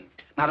 Well, listen.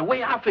 Now, the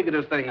way I figure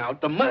this thing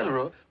out, the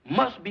murderer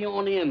must be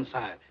on the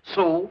inside.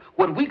 So,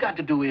 what we got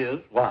to do is...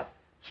 What?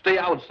 Stay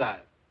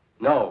outside.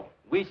 No,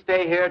 we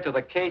stay here till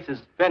the case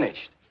is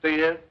finished. Stay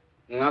here?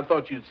 I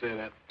thought you'd say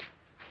that.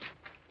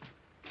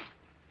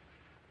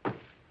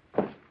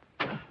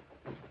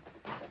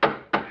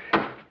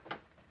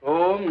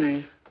 Oh,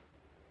 me.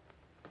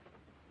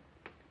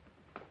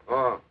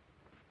 Oh,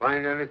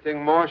 find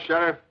anything more,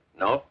 Sheriff?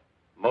 Nope.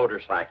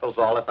 Motorcycle's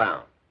all I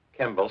found.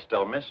 Kimball's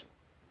still missing.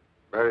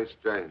 Very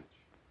strange.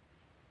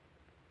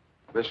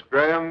 Miss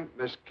Graham,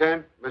 Miss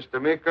Kent,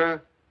 Mr.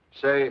 Meeker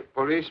say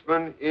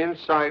policeman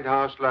inside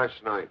house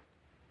last night.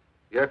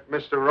 Yet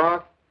Mr.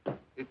 Roth,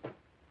 Mr.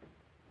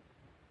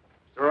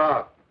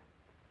 Roth.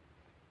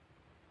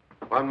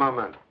 One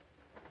moment.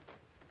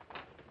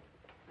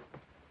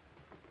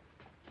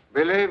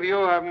 Believe you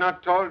have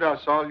not told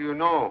us all you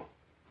know.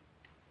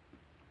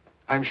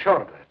 I'm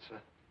sure of that,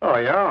 sir. Oh,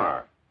 you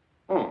are?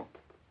 Well,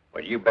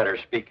 you better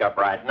speak up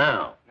right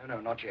now. No,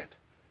 not yet.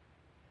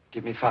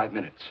 Give me 5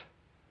 minutes.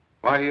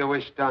 Why do you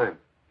waste time?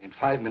 In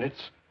 5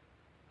 minutes,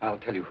 I'll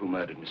tell you who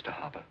murdered Mr.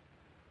 Harper.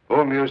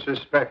 Whom you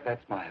suspect?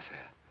 That's my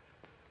affair.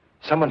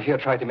 Someone here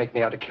tried to make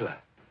me out a killer.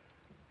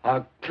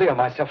 I'll clear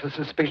myself of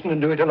suspicion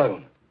and do it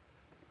alone.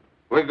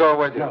 We go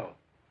with you. No.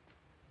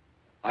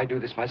 I do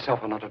this myself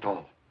or not at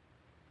all.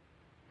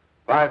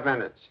 5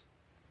 minutes.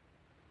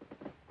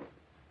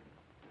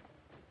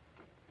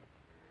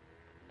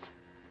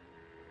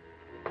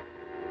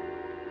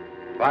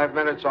 Five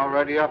minutes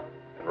already up.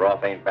 And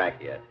Roth ain't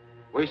back yet.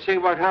 We see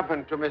what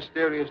happened to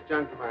mysterious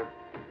gentleman.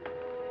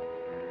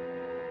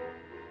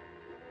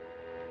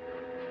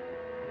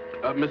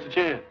 Mr.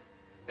 Chan,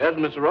 there's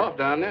Mr. Roth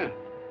down there.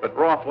 But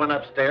Roth went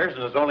upstairs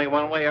and there's only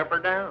one way up or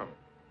down.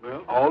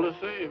 Well, all the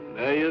same,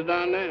 there he is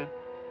down there.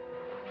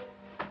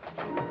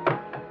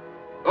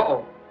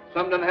 Uh-oh,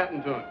 something done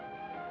happened to him.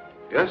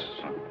 Yes?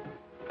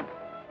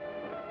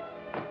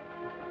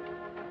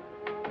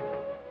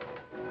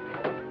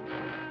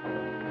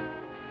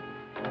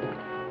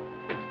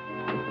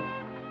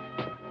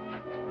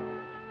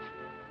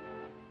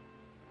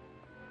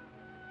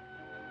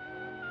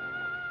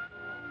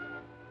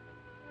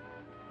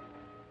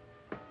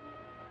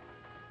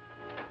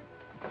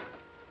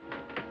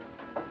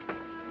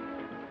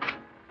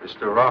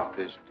 Mr. Roth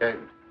is dead.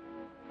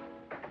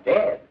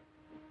 Dead?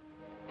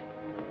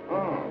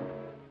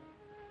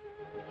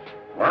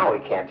 Now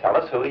he can't tell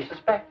us who he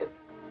suspected.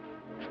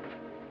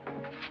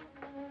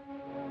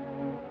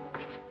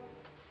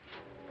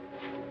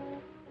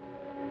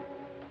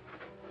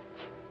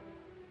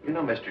 You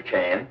know, Mr.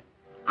 Chan,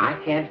 I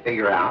can't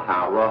figure out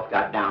how Roth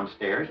got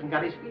downstairs and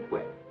got his feet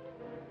wet.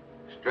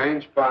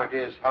 Strange part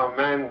is how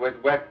men with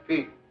wet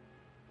feet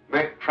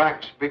make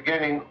tracks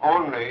beginning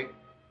only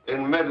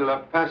in middle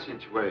of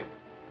passageway.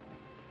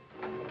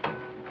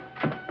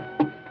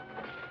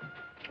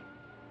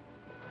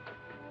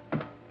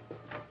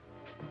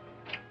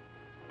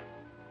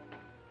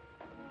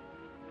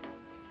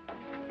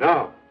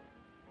 No.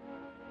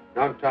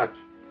 Don't touch.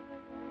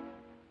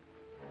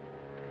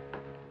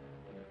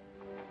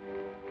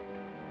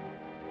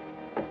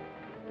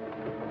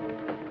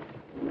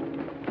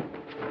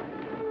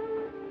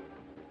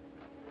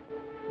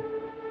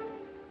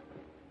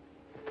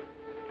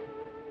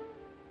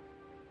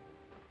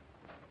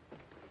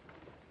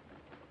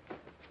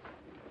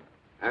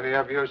 Any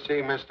of you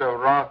see Mr.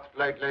 Roth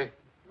lately?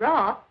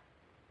 Roth?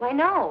 Why,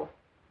 no.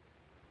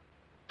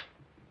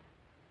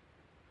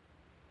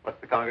 What's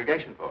the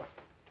congregation for?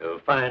 To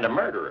find a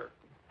murderer.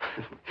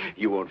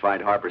 You won't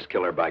find Harper's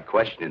killer by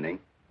questioning.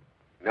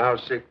 Now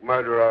seek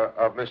murderer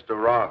of Mr.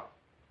 Roth.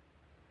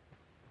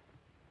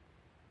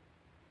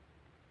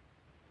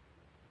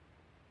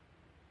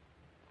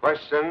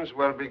 Questions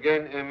will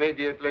begin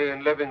immediately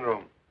in living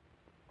room.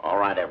 All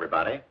right,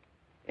 everybody.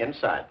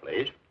 Inside,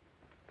 please.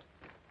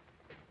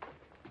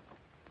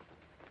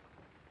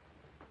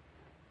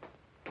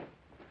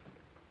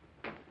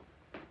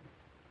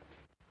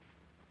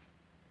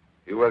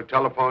 You will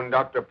telephone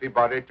Dr.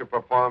 Peabody to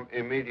perform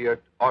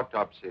immediate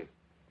autopsy.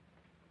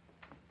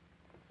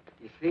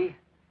 You see,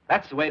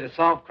 that's the way to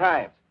solve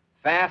crimes.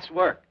 Fast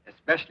work,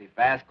 especially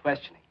fast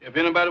questioning. If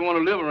anybody want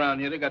to live around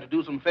here, they got to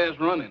do some fast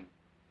running.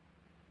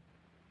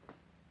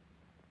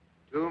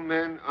 2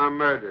 men are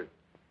murdered,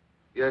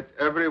 yet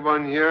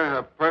everyone here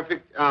have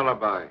perfect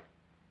alibi.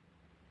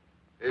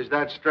 Is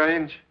that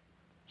strange?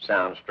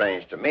 Sounds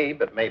strange to me,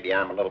 but maybe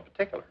I'm a little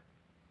particular.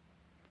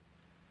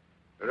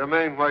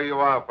 Remain where you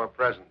are for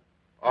present,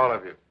 all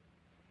of you.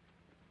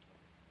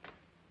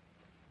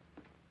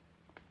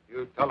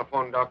 You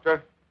telephone,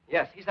 Doctor?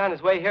 Yes, he's on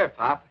his way here,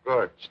 Pop.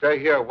 Good. Stay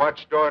here.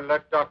 Watch door and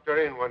let Doctor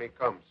in when he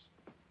comes.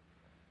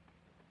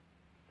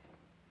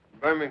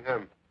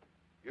 Birmingham,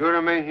 you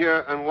remain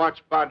here and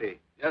watch body.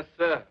 Yes,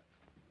 sir.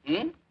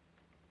 Ain't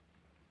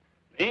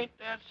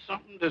that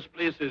something? This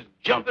place is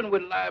jumping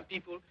with live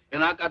people,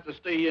 and I got to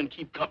stay here and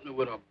keep company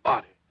with a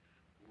body.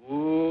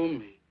 Oh,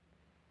 me.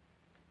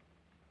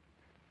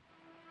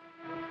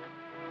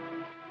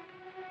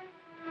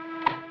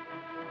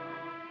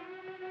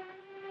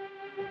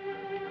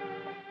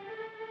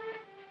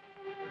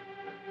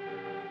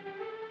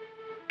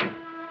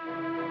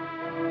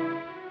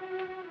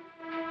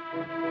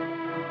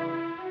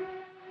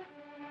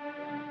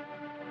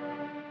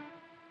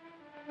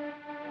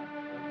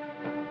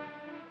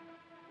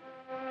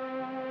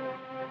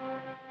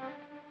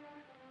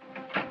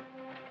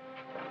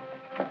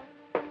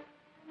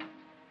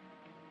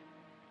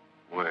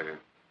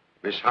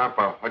 Miss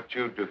Harper, what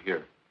you do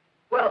here?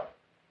 Well,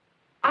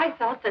 I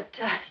thought that...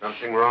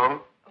 Something wrong?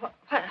 What?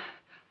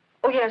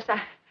 Oh, yes,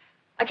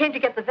 I came to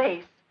get the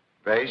vase.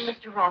 Vase?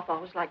 Mr. Roth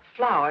always liked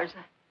flowers.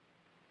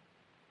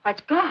 Why,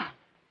 it's gone.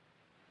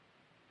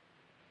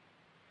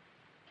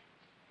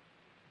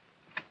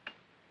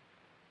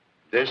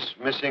 This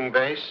missing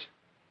vase?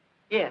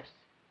 Yes.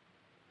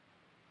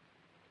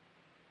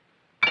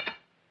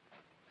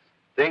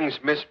 Things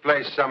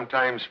misplaced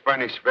sometimes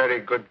furnish very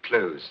good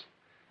clues.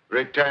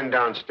 Return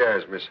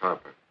downstairs, Miss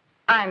Harper.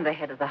 I'm the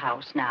head of the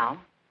house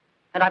now,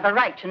 and I've a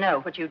right to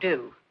know what you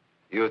do.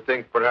 You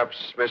think perhaps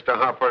Mr.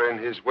 Harper in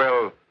his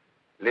will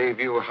leave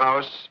you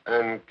house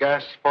and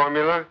gas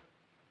formula?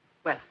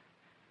 Well,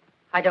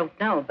 I don't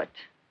know, but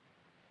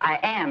I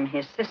am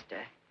his sister.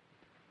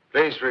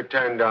 Please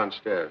return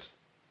downstairs.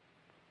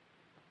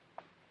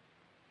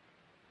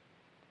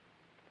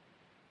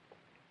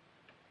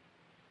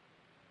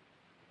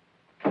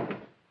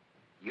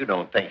 You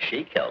don't think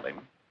she killed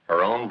him?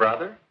 Her own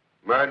brother?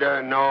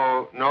 Murder,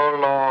 no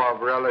law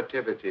of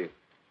relativity.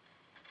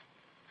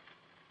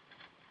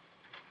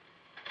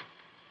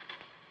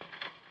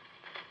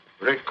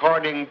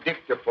 Recording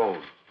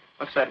dictaphone.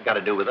 What's that got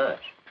to do with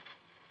us?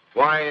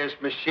 Why is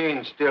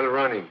machine still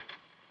running?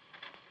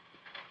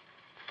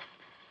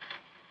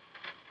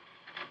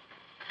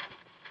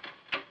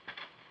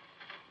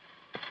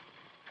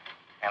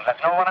 And let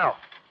no one out,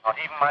 not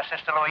even my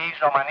sister Louise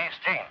or my niece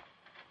Jane.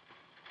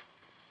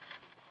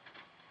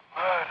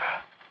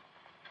 Murder.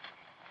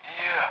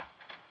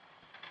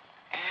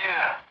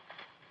 Here.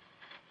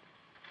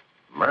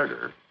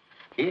 Murder?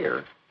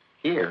 Here?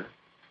 Here?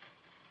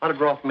 What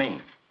did Roth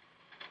mean?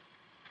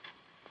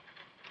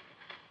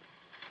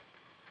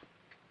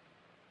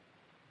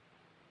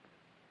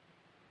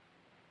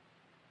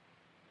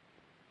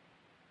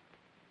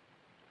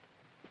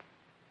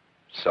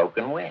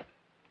 Soaking wet.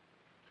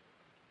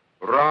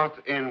 Roth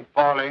in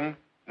falling,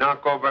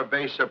 knock over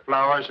vase of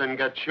flowers and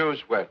get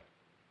shoes wet.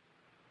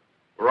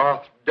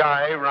 Roth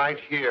die right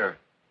here.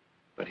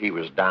 But he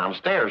was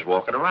downstairs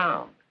walking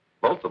around.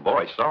 Both the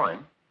boys saw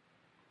him.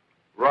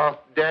 Roth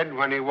dead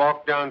when he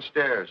walked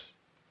downstairs.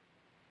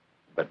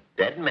 But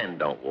dead men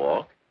don't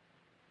walk.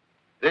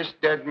 This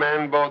dead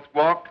man both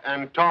walk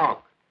and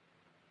talk.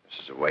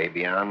 This is way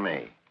beyond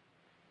me.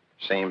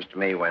 Seems to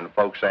me when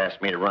folks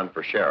ask me to run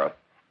for sheriff,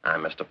 I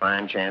missed a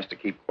fine chance to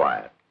keep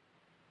quiet.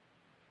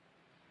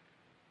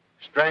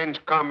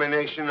 Strange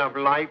combination of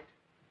light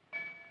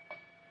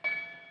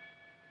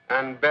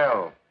and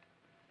bell.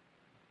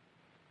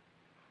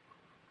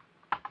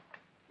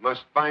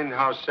 Must find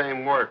how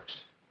same works.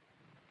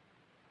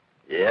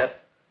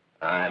 Yep.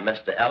 I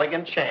missed an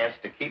elegant chance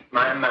to keep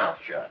my mouth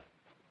shut.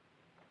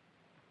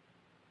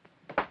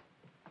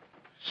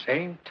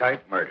 Same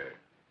type murder,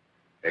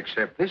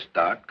 except this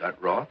dot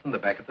got Roth in the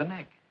back of the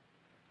neck.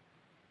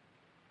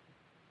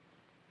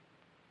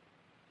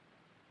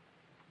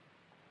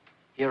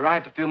 He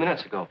arrived a few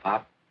minutes ago,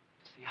 Pop.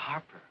 To see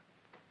Harper.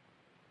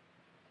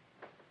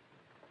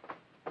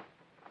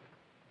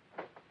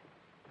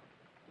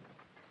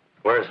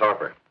 Where's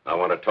Harper? I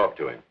want to talk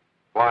to him.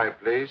 Why,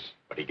 please?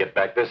 But he get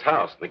back this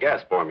house and the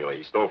gas formula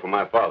he stole from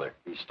my father.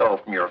 He stole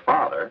from your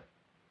father?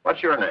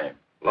 What's your name?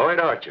 Lloyd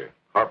Archer.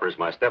 Harper's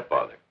my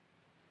stepfather.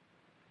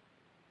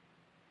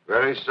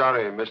 Very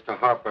sorry, Mr.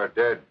 Harper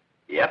dead.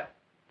 Yep.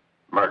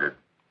 Murdered.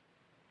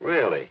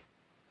 Really?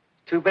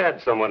 Too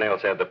bad someone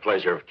else had the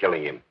pleasure of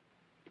killing him.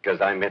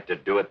 Because I meant to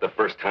do it the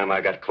first time I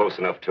got close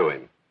enough to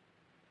him.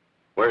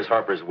 Where's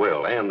Harper's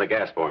will and the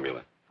gas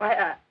formula?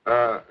 Why,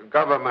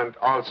 Government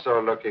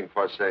also looking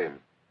for same.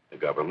 The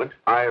government?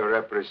 I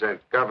represent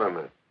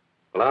government.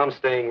 Well, I'm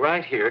staying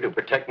right here to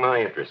protect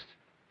my interests.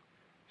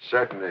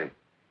 Certainly.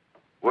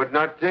 Would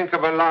not think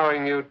of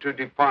allowing you to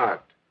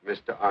depart,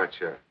 Mr.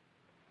 Archer.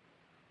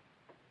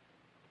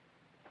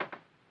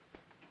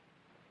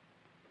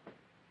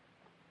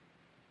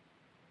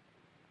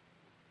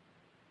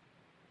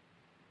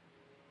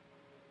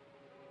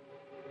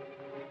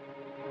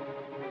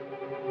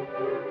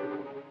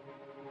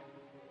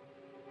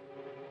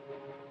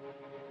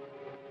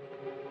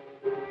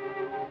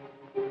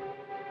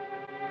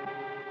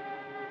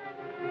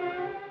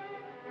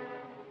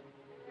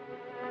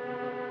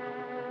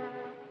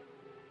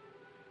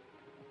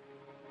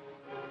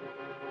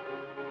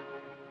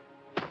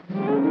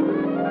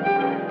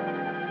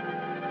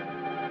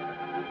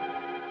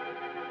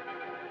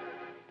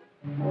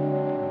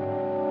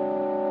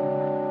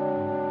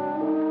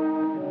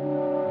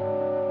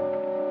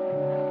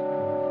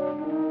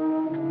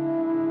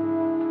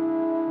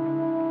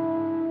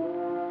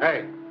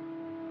 Hey.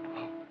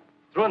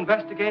 Through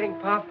investigating,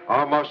 Pop?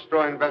 Almost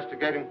through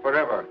investigating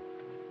forever.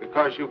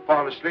 Because you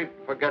fall asleep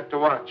and forget to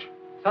watch.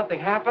 Something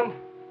happened?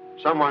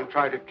 Someone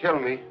tried to kill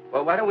me.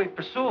 Well, why don't we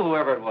pursue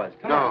whoever it was?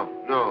 Come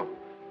on. No.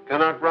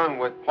 Cannot run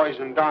with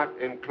poison dart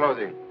in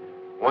clothing.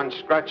 One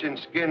scratch in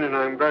skin and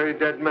I'm very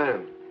dead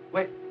man.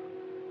 Wait.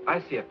 I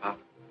see it, Pop.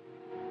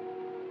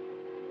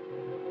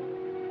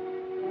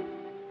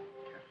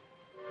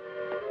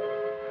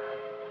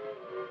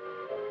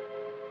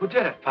 Who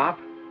did it, Pop?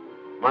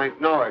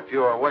 Might know if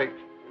you are awake.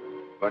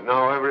 But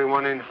now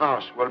everyone in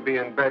house will be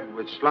in bed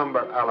with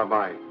slumber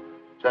alibi.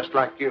 Just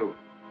like you.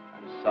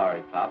 I'm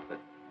sorry, Pop, but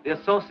the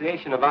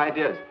association of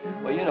ideas.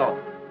 Well, you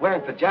know,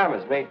 wearing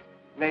pajamas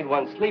made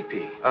one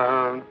sleepy.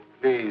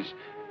 Please.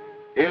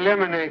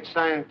 Eliminate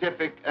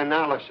scientific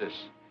analysis.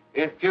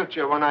 In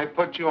future, when I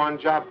put you on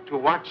job to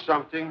watch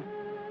something,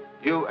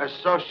 you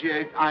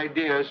associate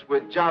ideas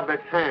with job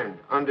at hand.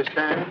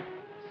 Understand?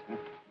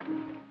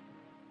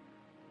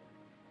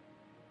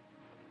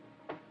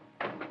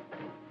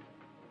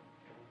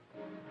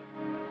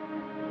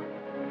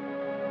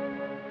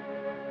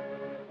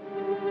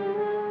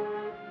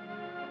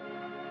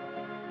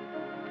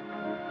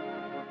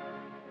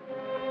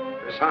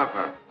 Miss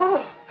Harper.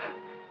 Oh,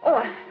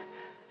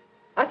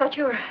 I thought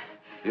you were...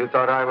 You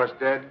thought I was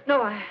dead?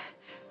 No,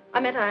 I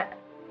meant I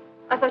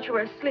thought you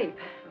were asleep.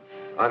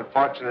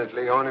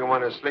 Unfortunately, only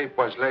one asleep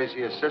was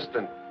lazy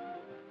assistant.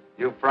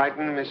 You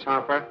frightened, Miss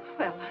Harper?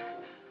 Well,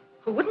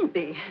 who wouldn't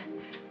be,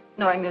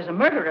 knowing there's a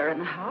murderer in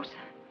the house?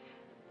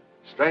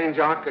 Strange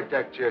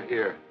architecture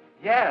here.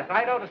 Yes,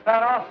 I noticed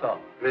that also.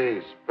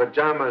 Please,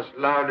 pajamas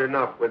loud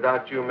enough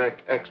without you make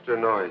extra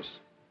noise.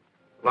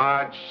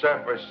 Large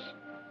surface,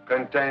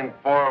 contain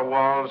 4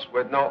 walls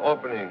with no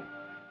opening.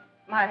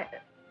 My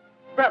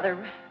brother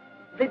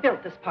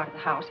rebuilt this part of the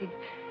house.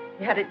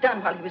 He had it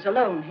done while he was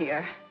alone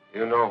here.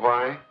 You know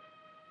why?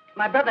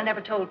 My brother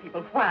never told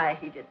people why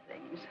he did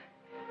things.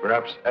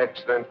 Perhaps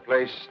excellent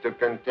place to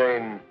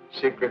contain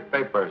secret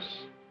papers.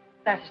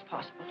 That is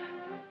possible.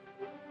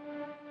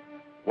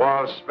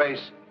 Wall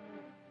space,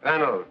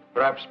 panel.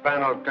 Perhaps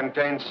panel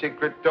contains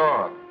secret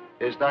door.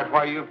 Is that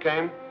why you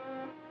came?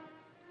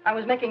 I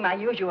was making my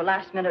usual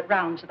last-minute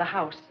rounds of the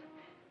house.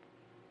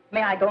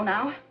 May I go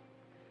now?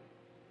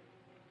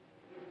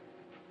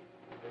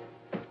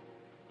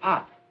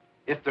 Pop,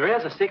 if there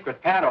is a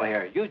secret panel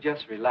here, you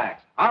just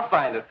relax. I'll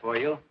find it for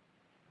you.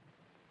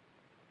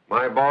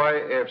 My boy,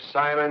 if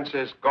silence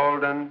is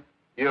golden,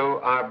 you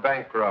are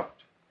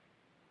bankrupt.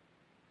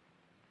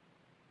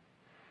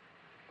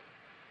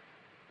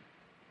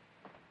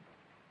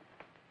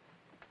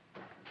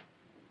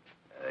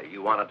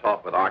 You want to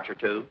talk with Archer,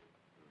 too?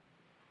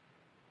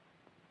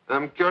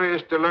 I'm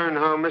curious to learn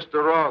how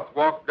Mr. Roth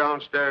walked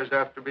downstairs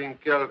after being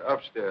killed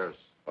upstairs.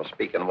 Well,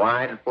 speaking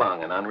wide and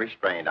flung and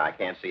unrestrained, I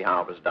can't see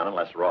how it was done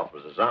unless Roth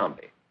was a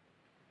zombie.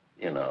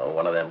 You know,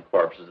 one of them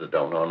corpses that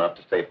don't know enough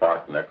to stay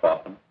parked in their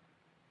coffin.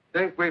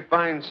 Think we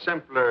find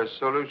simpler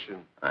solution.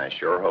 I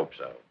sure hope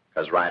so.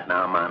 Because right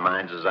now, my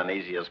mind's as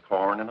uneasy as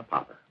corn in a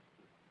popper.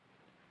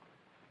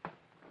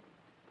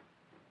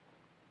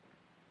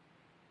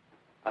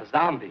 A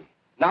zombie.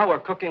 Now we're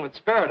cooking with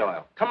spirit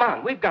oil. Come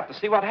on, we've got to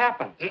see what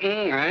happens.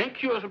 I ain't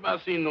curious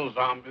about seeing no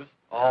zombies.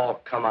 Oh,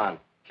 come on.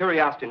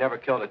 Curiosity never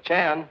killed a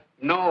Chan.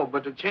 No,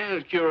 but the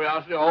Chan's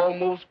curiosity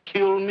almost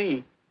killed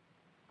me.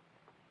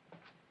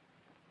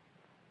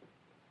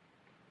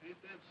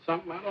 Ain't that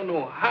something? I don't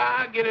know how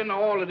I get into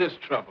all of this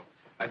trouble.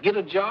 I get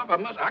a job, I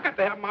got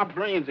to have my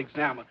brains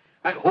examined.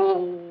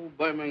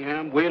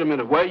 Birmingham, wait a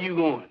minute, where are you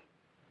going?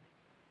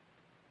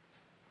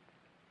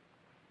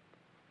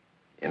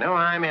 You know,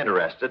 I'm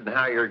interested in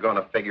how you're going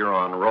to figure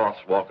on Ross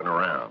walking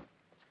around.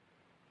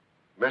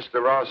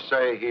 Mr. Ross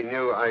say he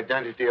knew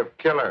identity of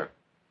killer.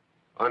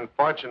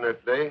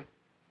 Unfortunately,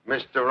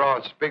 Mr.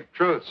 Ross speak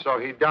truth, so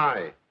he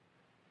die.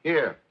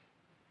 Here.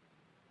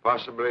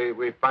 Possibly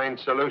we find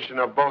solution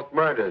of both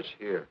murders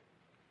here.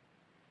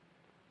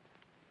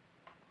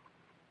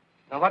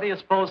 Now, what do you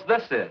suppose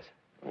this is?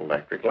 An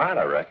electric light,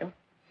 I reckon.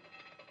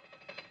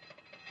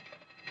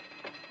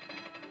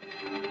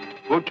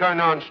 Who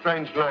turned on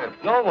strange lamp?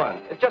 No one.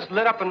 It just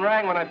lit up and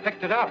rang when I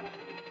picked it up.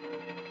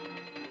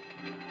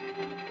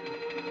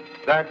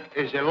 That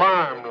is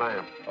alarm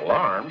lamp.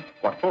 Alarm?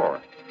 What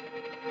for?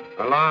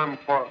 Alarm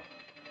for...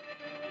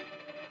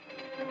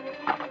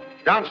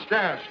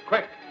 Downstairs,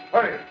 quick,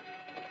 hurry.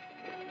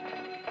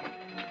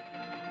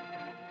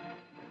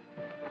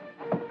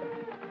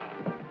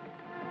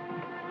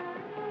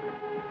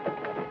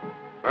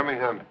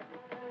 Birmingham,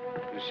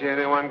 you see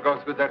anyone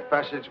go through that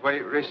passageway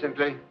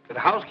recently? The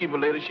housekeeper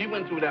lady, she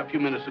went through that a few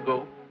minutes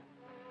ago.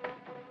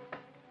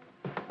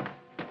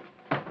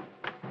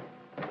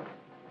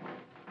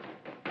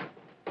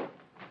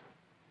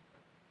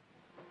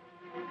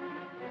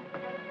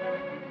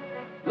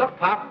 Look,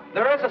 Pop,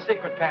 there is a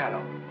secret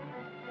panel.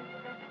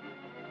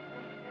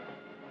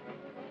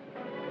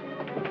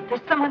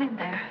 There's someone in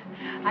there.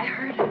 I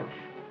heard it.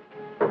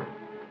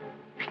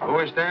 Who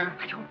is there?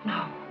 I don't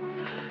know.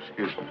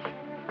 Excuse me.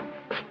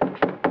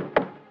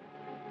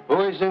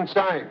 Who is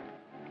inside?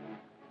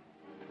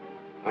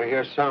 I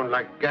hear sound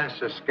like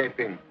gas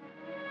escaping.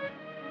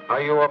 How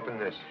you open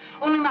this?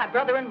 Only my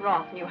brother and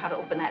Roth knew how to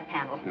open that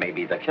panel.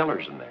 Maybe the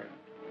killer's in there.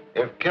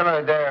 If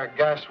killer there,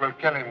 gas will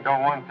kill him.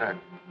 Don't want that.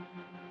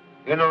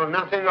 You know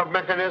nothing of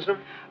mechanism?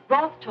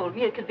 Roth told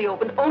me it could be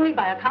opened only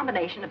by a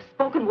combination of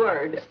spoken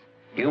words.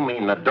 You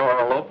mean the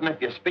door will open if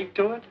you speak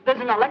to it?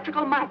 There's an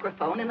electrical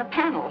microphone in the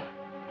panel.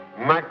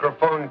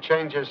 Microphone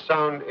changes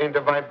sound into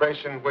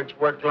vibration, which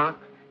work lock?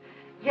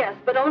 Yes,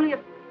 but only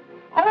if...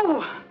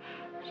 Oh!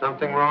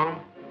 Something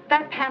wrong?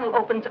 That panel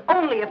opens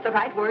only if the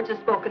right words are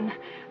spoken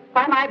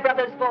by my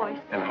brother's voice.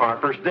 And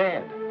Harper's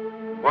dead.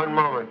 One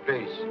moment,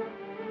 please.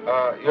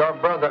 Your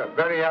brother,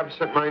 very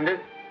absent-minded.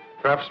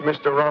 Perhaps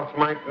Mr. Roth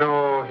might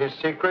know his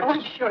secrets? Oh,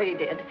 I'm sure he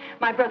did.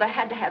 My brother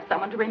had to have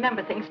someone to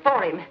remember things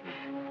for him.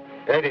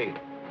 Eddie,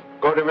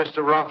 go to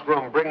Mr. Roth's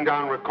room. Bring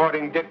down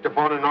recording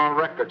dictaphone and all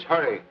records.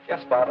 Hurry.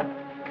 Yes, Father.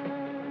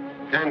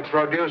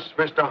 Introduce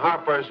Mr.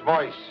 Harper's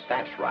voice.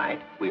 That's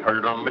right. We heard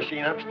it on the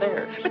machine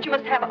upstairs. But you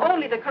must have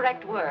only the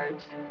correct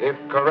words. If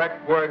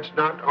correct words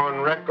not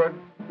on record,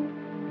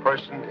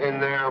 person in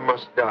there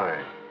must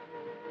die.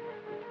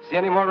 See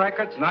any more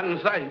records? Not in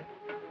sight.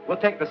 We'll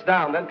take this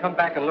down, then come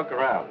back and look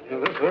around.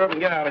 Let's hurry up and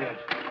get out of here.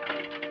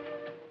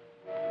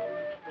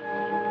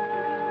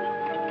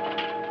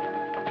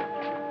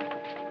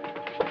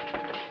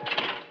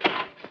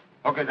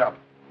 Hook it up.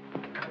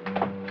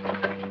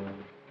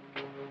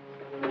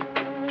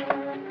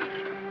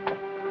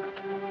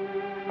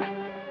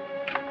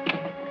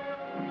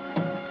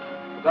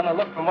 We're gonna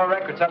look for more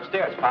records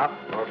upstairs, Pop.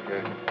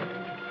 Okay.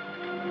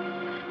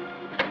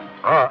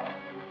 Roth,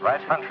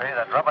 right country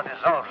that rubber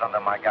dissolves under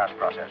my gas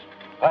process.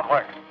 Won't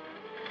work.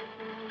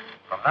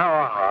 From now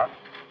on, Roth,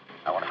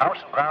 I want house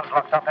and grounds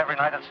locked up every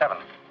night at 7.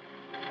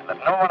 And let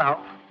no one out,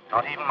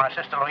 not even my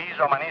sister Louise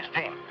or my niece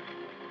Jean.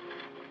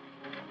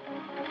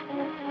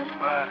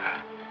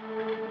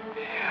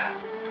 Yeah.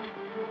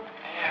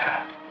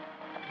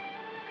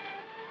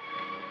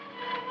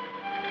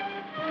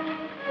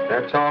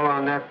 That's all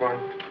on that one.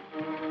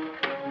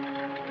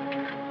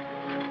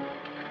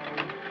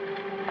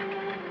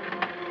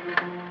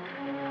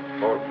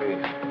 Hold,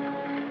 please.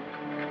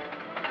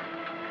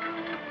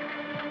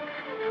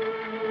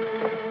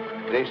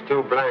 These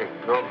two blank,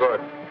 no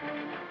good.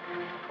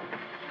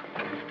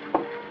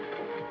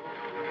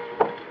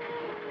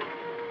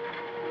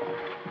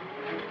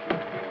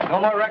 No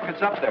more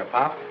records up there,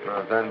 Pop.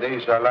 Then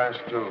these are last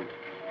two.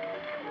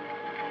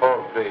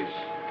 Hold, please.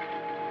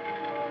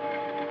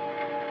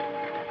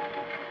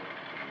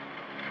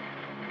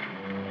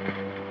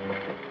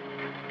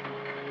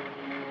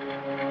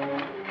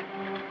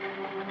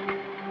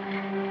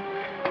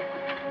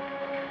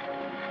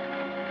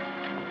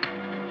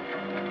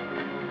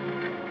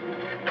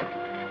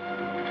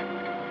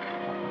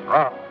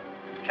 Roth,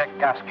 check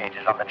gas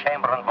gauges on the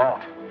chamber and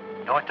vault.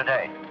 Do it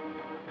today.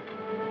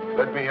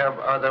 Let me have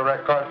other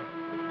record.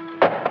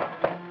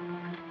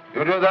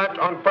 You do that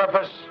on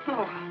purpose?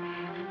 Oh,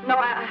 no,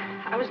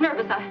 I was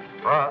nervous.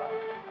 Roth,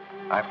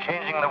 I'm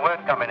changing the word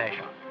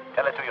combination.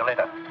 Tell it to you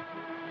later.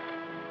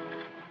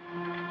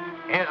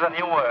 Here's a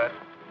new word.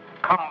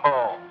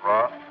 Combo,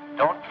 Roth.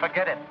 Don't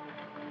forget it.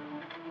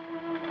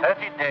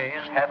 30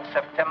 days had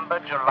September,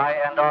 July,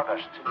 and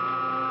August.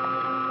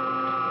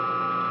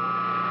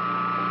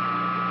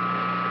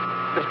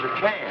 Mr.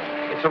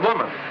 Chan, it's a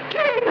woman.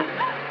 Jade!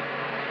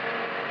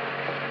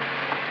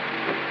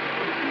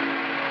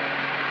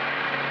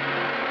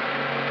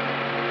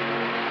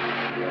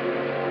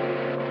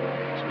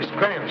 Miss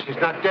Graham, she's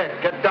not dead.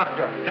 Get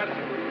doctor. Yes.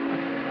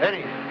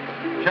 Eddie,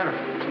 Jennifer.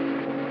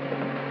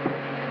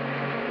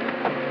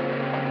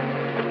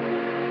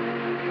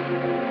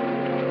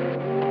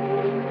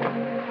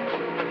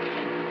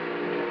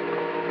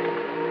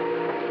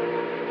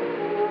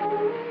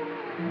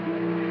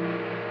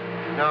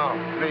 No,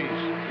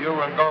 please. You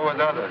will go with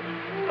others.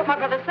 But my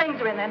brother's things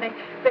are in there.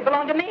 They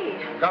belong to me.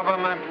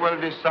 Government will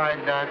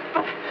decide that.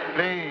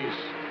 Please,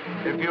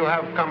 if you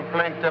have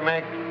complaint to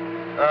make,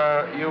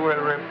 you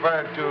will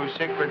refer to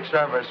Secret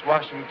Service,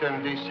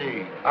 Washington,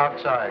 D.C.,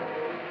 outside.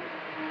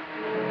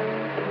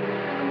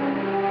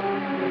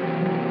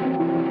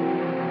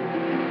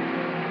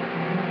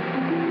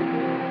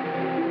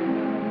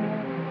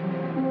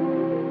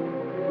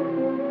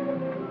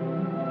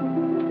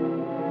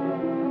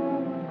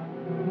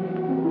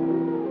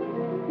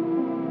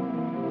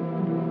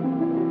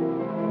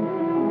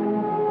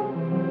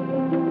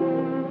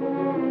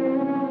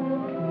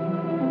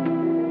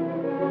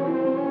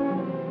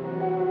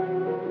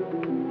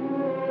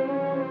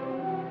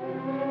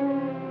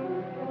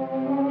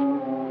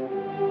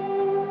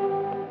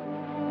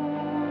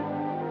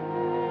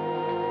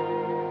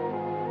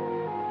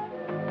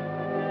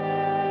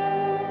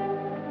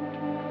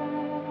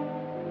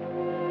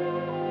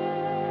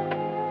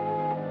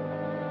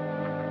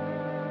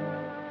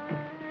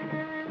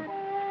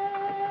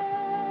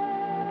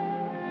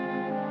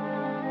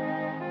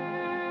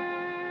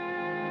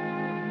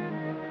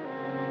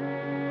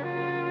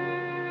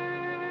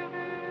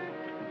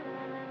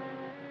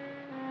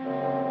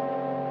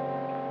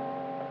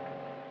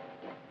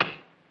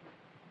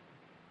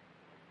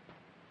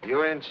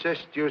 You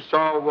insist you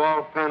saw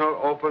wall panel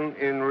open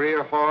in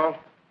rear hall?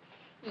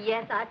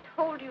 Yes, I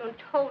told you and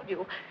told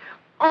you.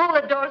 All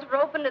the doors were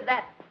open to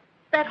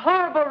that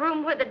horrible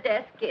room where the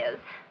desk is.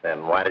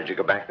 Then why did you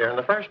go back there in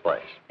the first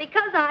place?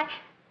 Because I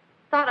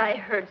thought I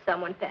heard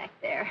someone back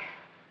there.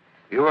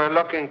 You were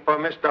looking for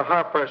Mr.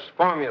 Harper's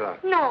formula.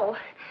 No.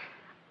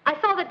 I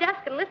saw the desk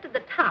and lifted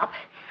the top.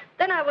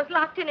 Then I was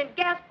locked in and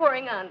gas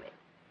pouring on me.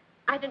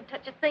 I didn't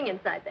touch a thing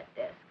inside that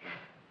desk.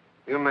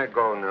 You may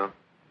go now.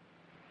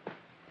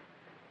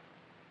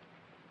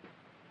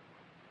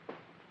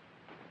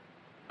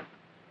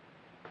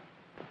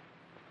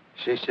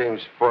 She seems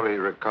fully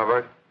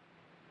recovered.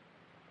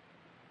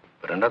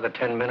 But another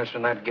 10 minutes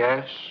in that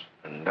gas,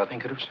 and nothing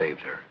could have saved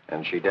her.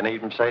 And she didn't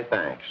even say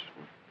thanks.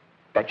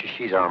 Bet you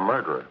she's our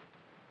murderer.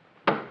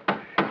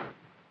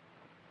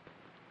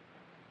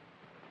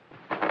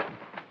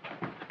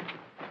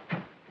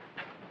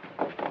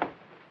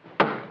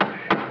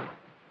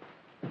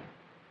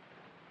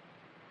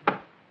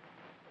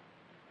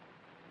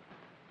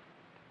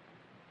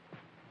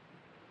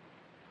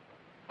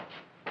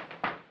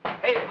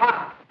 Hey,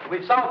 Pop,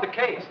 we've solved the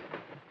case.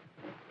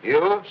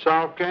 You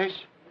solved case?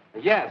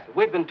 Yes,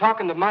 we've been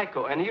talking to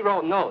Michael, and he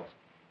wrote notes.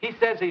 He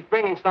says he's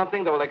bringing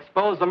something that will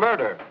expose the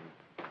murder.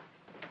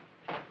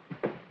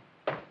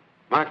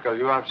 Michael,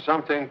 you have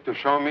something to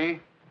show me?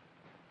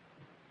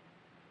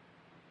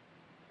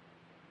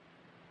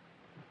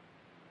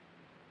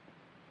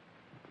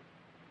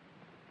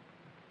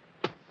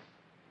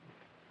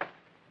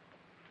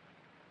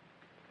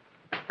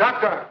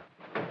 Doctor!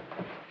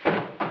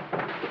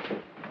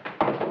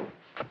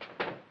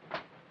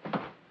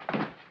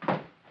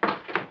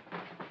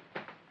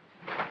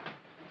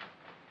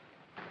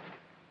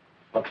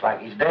 Looks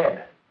like he's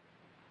dead.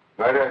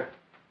 Murder?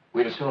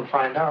 We'll soon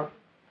find out.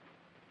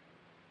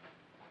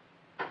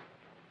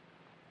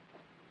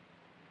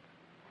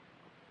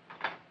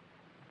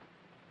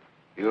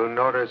 You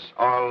notice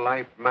all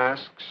life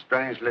masks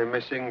strangely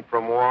missing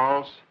from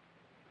walls?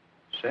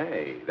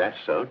 Say, that's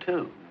so,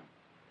 too.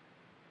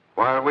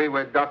 While we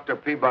were Dr.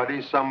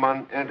 Peabody,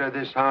 someone entered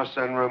this house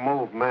and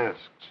removed masks.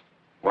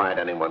 Why'd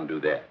anyone do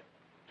that?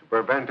 To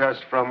prevent us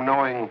from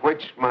knowing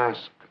which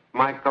mask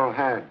Michael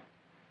had.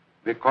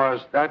 Because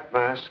that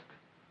mask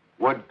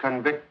would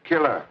convict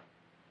killer.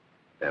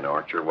 Then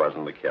Archer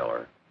wasn't the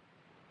killer.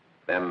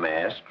 Them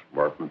masks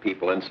were from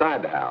people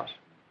inside the house.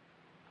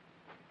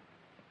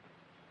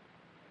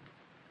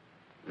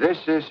 This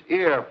is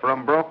ear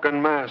from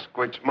broken mask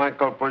which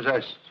Michael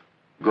possessed.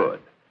 Good.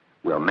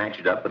 We'll match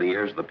it up with the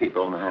ears of the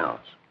people in the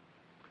house.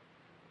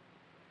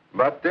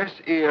 But this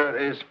ear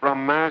is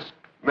from mask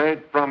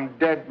made from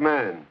dead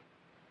man.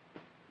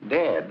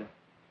 Dead?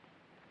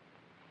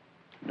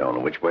 Don't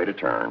know which way to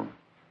turn.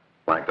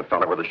 Like the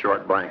fellow with the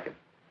short blanket.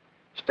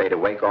 Stayed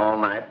awake all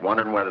night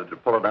wondering whether to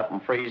pull it up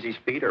and freeze his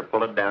feet or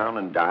pull it down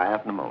and die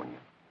of pneumonia.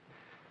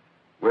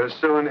 We'll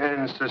soon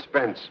end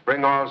suspense.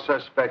 Bring all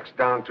suspects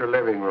down to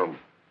living room.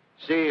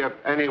 See if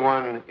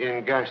anyone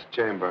in gas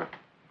chamber.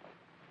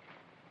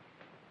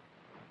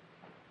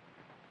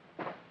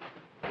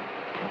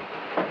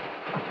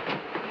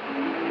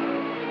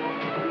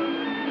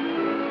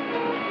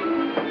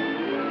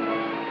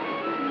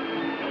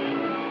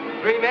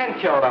 Three men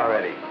killed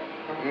already.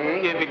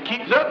 If it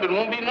keeps up, it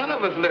won't be none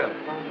of us left.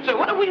 So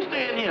what are we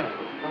staying here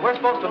for? We're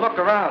supposed to look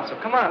around, so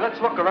come on, let's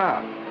look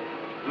around.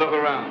 Look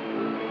around.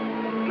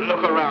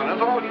 Look around.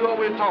 That's all you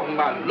always talking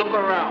about. Look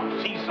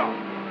around. See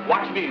something.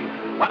 Watch me.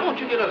 Why don't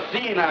you get a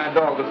seeing-eye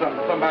dog or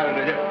something, somebody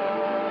to help?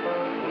 I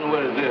don't know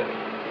what is this.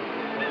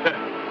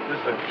 This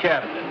is a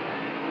cabinet.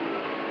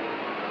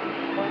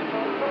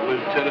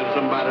 We're telling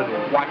somebody to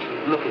watch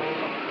and look at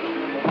something.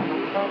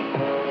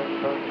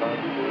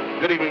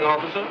 Good evening,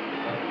 officer.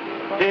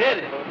 Hey,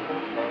 Eddie.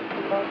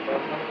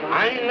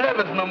 I ain't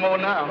nervous no more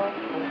now.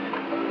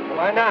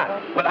 Why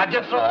not? But I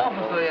just saw an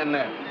officer in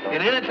there.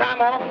 And any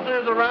time an officer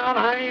is around,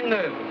 I ain't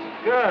nervous.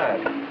 Good.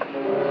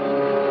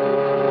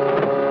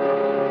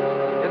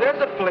 It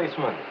is a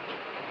policeman.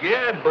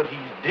 Yeah, but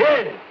he's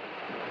dead.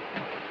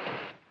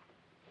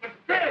 Mr.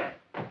 Dead!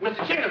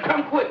 Mr. Cheney,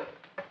 come quick.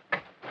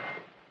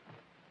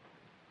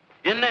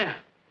 In there.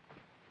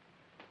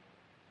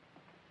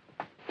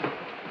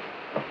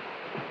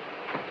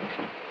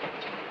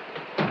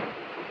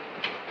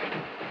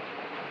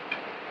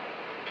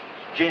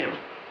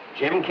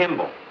 Jim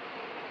Kimball.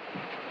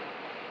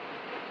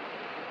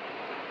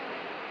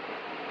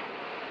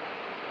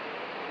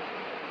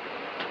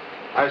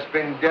 Has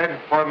been dead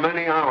for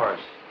many hours.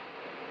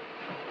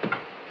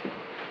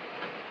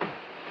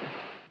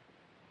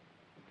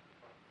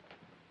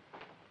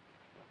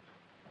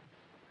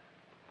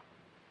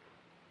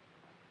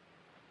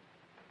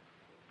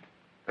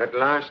 At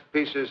last,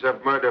 pieces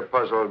of murder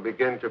puzzle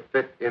begin to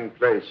fit in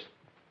place.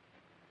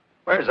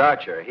 Where's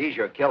Archer? He's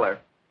your killer.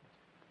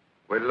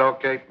 We'll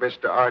locate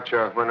Mr.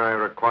 Archer when I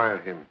require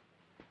him.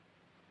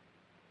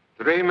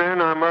 3 men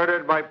are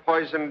murdered by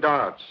poison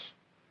darts.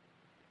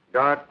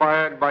 Dart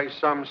fired by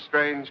some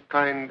strange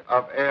kind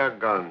of air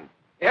gun.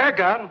 Air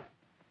gun?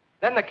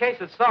 Then the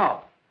case is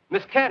solved.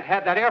 Miss Kent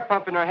had that air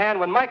pump in her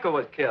hand when Michael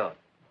was killed.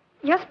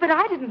 Yes, but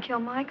I didn't kill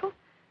Michael.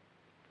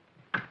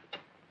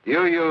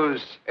 You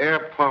use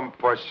air pump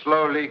for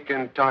slow leak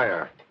in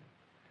tire.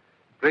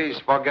 Please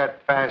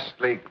forget fast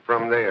leak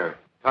from there.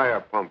 Tire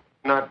pump,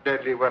 not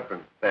deadly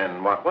weapon.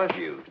 Then what was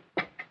used?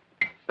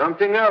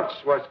 Something else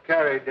was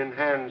carried in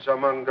hands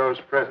among those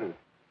present.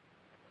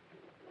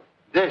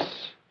 This.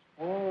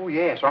 Oh,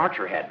 yes,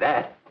 Archer had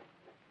that.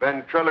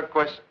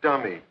 Ventriloquist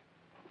dummy.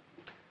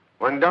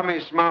 When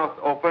dummy's mouth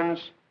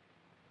opens,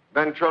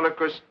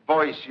 ventriloquist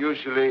voice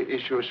usually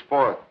issues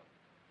forth.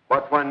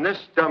 But when this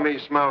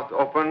dummy's mouth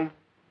opens,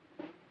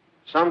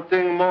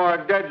 something more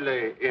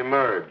deadly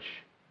emerge.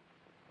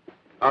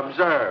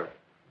 Observe.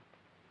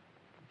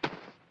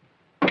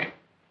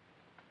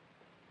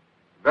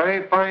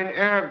 Very fine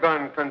air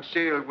gun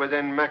concealed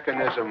within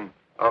mechanism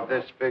of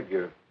this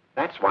figure.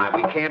 That's why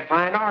we can't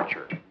find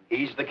Archer.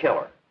 He's the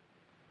killer.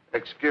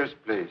 Excuse,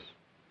 please.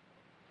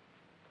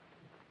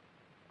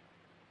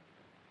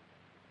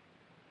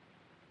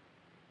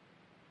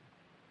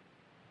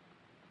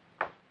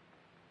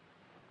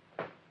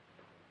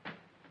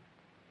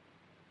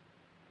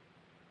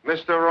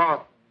 Mr.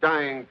 Roth,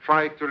 dying,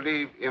 tried to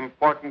leave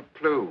important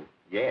clue.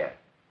 Yeah.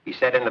 He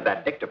said into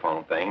that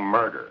dictaphone thing,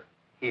 murder.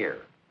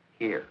 Here.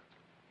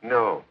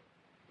 No.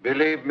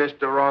 Believe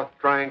Mr. Roth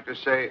trying to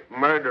say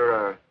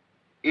murderer,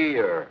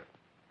 ear,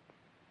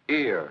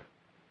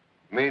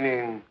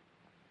 meaning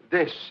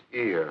this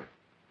ear.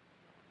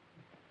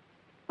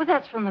 Well,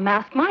 that's from the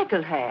mask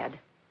Michael had.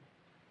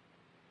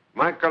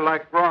 Michael,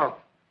 like Roth,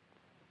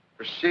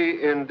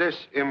 see in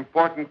this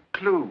important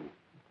clue.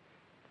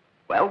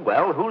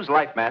 Well, whose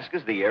life mask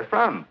is the ear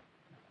from?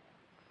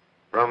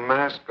 From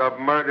mask of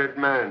murdered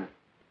man.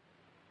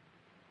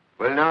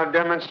 We'll now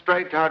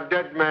demonstrate how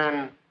dead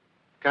man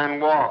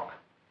can walk.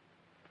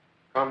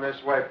 Come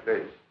this way,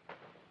 please.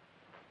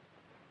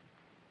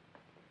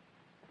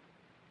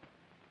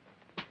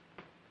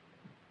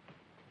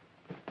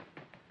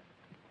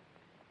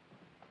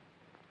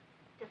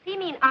 Does he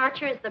mean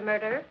Archer is the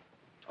murderer?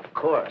 Of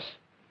course.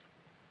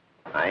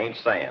 I ain't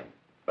saying,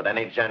 but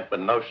any gent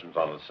with notions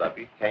on the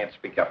subject can't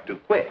speak up too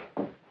quick.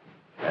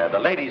 The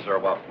ladies are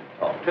welcome to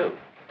talk, too.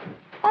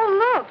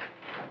 Oh, look.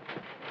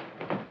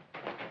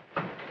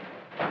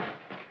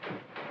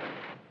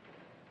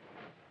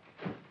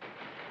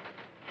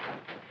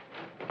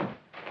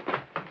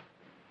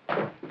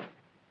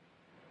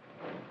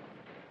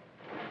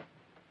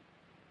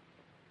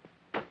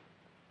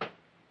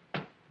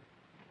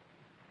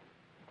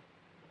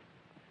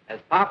 As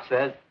Pop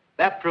says,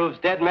 that proves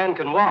dead men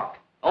can walk,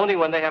 only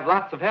when they have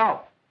lots of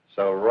help.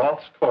 So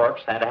Roth's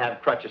corpse had to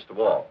have crutches to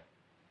walk,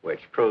 which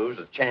proves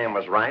that Chan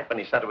was right when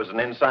he said it was an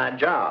inside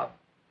job.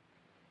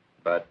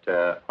 But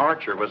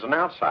Archer was an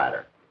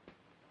outsider.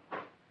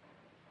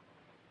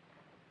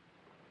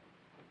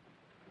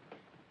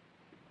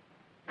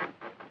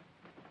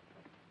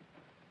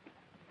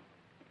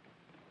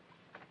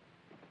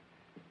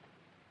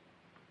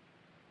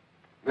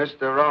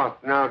 Mr. Roth,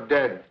 now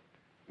dead,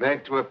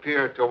 made to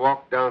appear to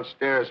walk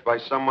downstairs by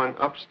someone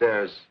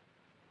upstairs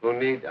who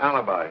need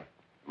alibi.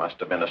 Must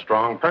have been a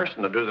strong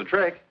person to do the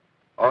trick.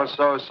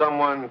 Also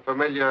someone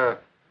familiar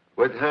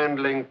with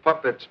handling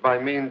puppets by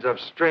means of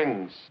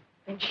strings.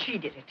 Then she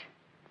did it.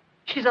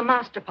 She's a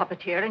master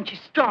puppeteer, and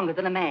she's stronger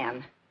than a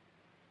man.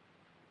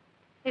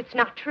 It's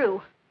not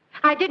true.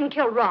 I didn't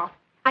kill Roth.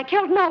 I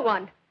killed no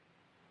one.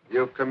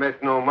 You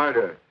commit no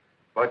murder,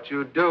 but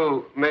you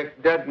do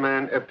make dead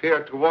men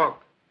appear to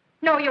walk.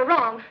 No, you're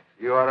wrong.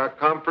 You are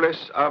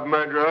accomplice of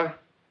murderer.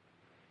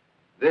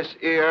 This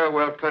ear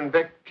will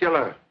convict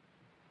killer.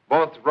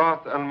 Both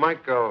Roth and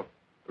Michael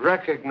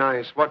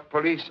recognize what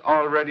police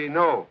already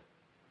know,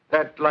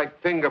 that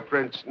like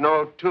fingerprints,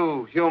 no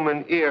 2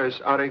 human ears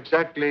are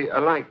exactly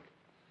alike.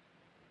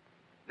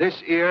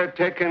 This ear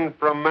taken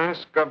from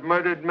mask of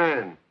murdered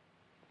man.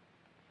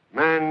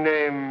 Man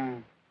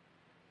named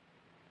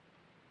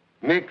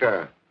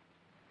Mika.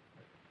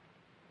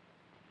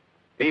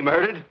 He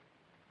murdered?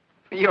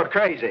 You're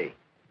crazy.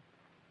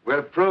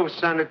 We'll prove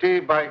sanity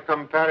by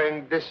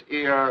comparing this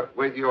ear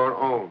with your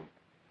own.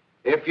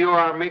 If you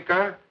are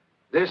Mika,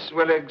 this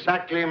will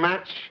exactly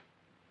match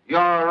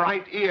your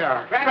right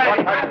ear.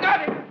 I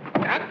got him!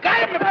 I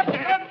got him, Mr.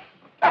 Chan!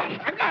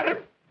 I got him!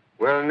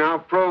 We'll now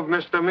prove,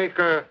 Mr.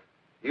 Mika,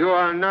 you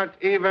are not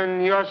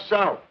even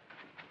yourself.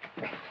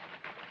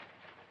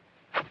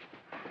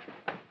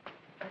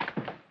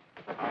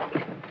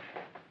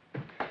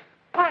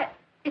 Why,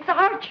 it's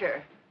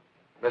Archer.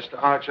 Mr.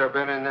 Archer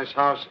been in this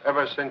house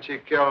ever since he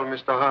killed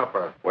Mr.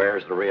 Harper.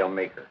 Where's the real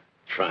Meeker?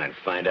 Try and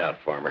find out,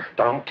 Farmer.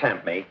 Don't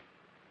tempt me.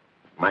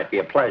 Might be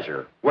a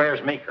pleasure.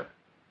 Where's Meeker?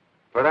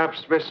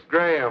 Perhaps Miss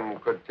Graham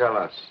could tell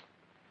us.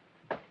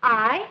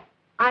 I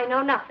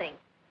know nothing.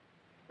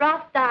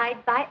 Roth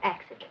died by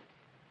accident.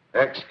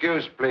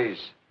 Excuse, please.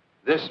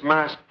 This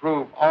mask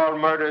prove all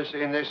murders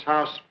in this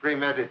house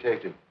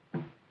premeditated.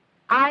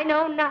 I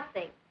know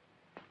nothing.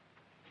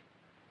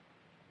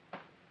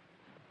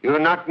 You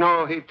not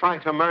know he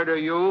tried to murder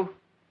you?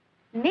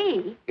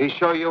 Me? He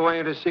show you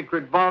way to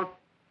secret vault?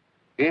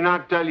 He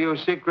not tell you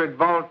secret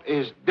vault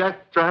is death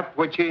trap,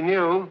 which he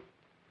knew?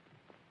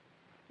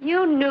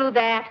 You knew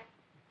that.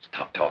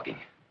 Stop talking.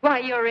 Why,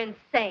 you're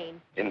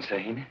insane.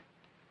 Insane?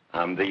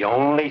 I'm the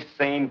only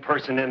sane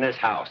person in this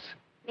house.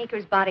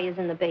 Meeker's body is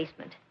in the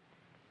basement.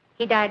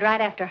 He died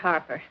right after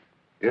Harper.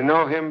 You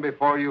know him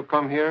before you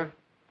come here?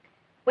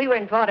 We were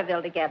in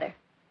vaudeville together.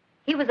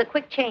 He was a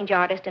quick change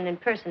artist and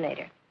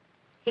impersonator.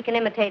 He can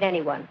imitate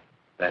anyone.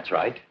 That's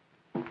right.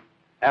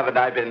 Haven't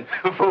I been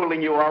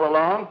fooling you all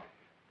along?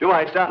 Do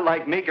I sound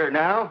like Meeker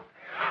now?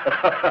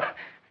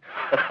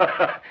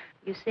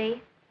 You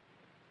see?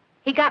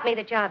 He got me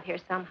the job here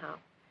somehow.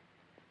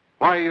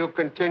 Why you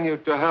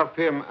continued to help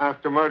him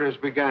after murders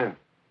began?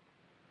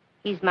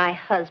 He's my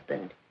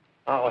husband.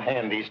 I'll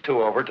hand these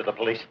two over to the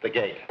police at the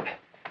gate.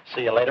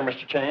 See you later,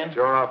 Mr. Chan. It's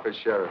your office,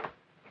 Sheriff.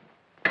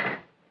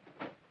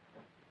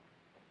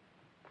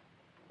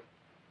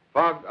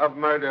 Fog of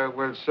murder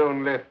will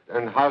soon lift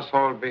and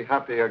household be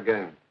happy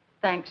again.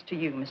 Thanks to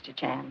you, Mr.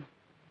 Chan.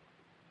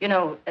 You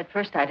know, at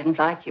first I didn't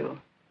like you,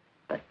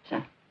 but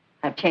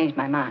I've changed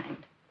my mind.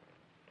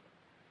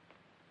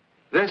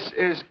 This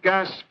is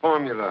gas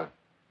formula.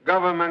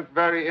 Government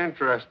very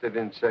interested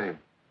in same.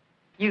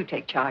 You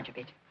take charge of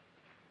it.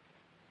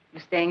 You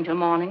staying till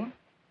morning?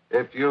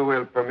 If you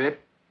will permit.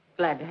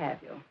 Glad to have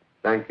you.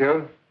 Thank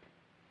you.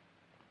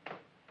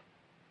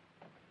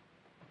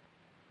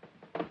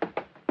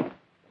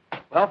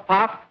 Well,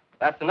 Pop,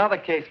 that's another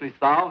case we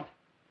solved.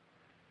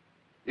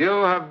 You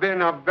have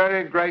been of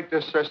very great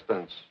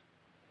assistance.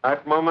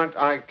 At moment,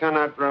 I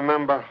cannot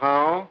remember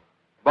how,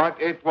 but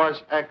it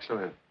was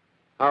excellent.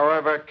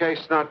 However,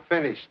 case not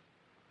finished.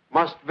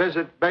 Must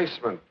visit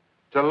basement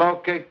to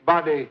locate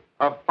body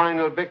of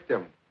final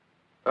victim.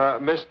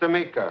 Mr.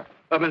 Meeker.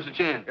 Mr.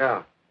 Chan.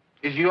 Yeah.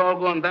 Is you all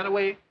going that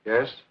way?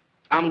 Yes.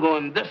 I'm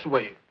going this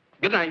way.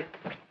 Good night.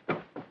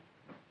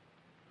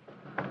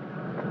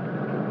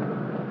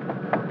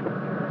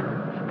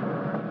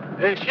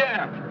 Hey,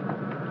 Sheriff.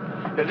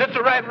 Is this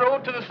the right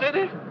road to the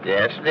city?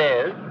 Yes, it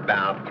is.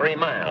 About 3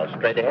 miles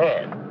straight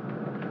ahead.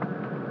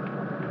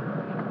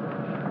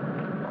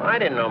 Oh, I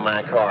didn't know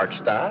my car'd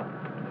stop.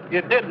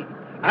 You didn't.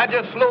 I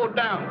just slowed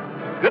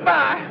down.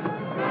 Goodbye.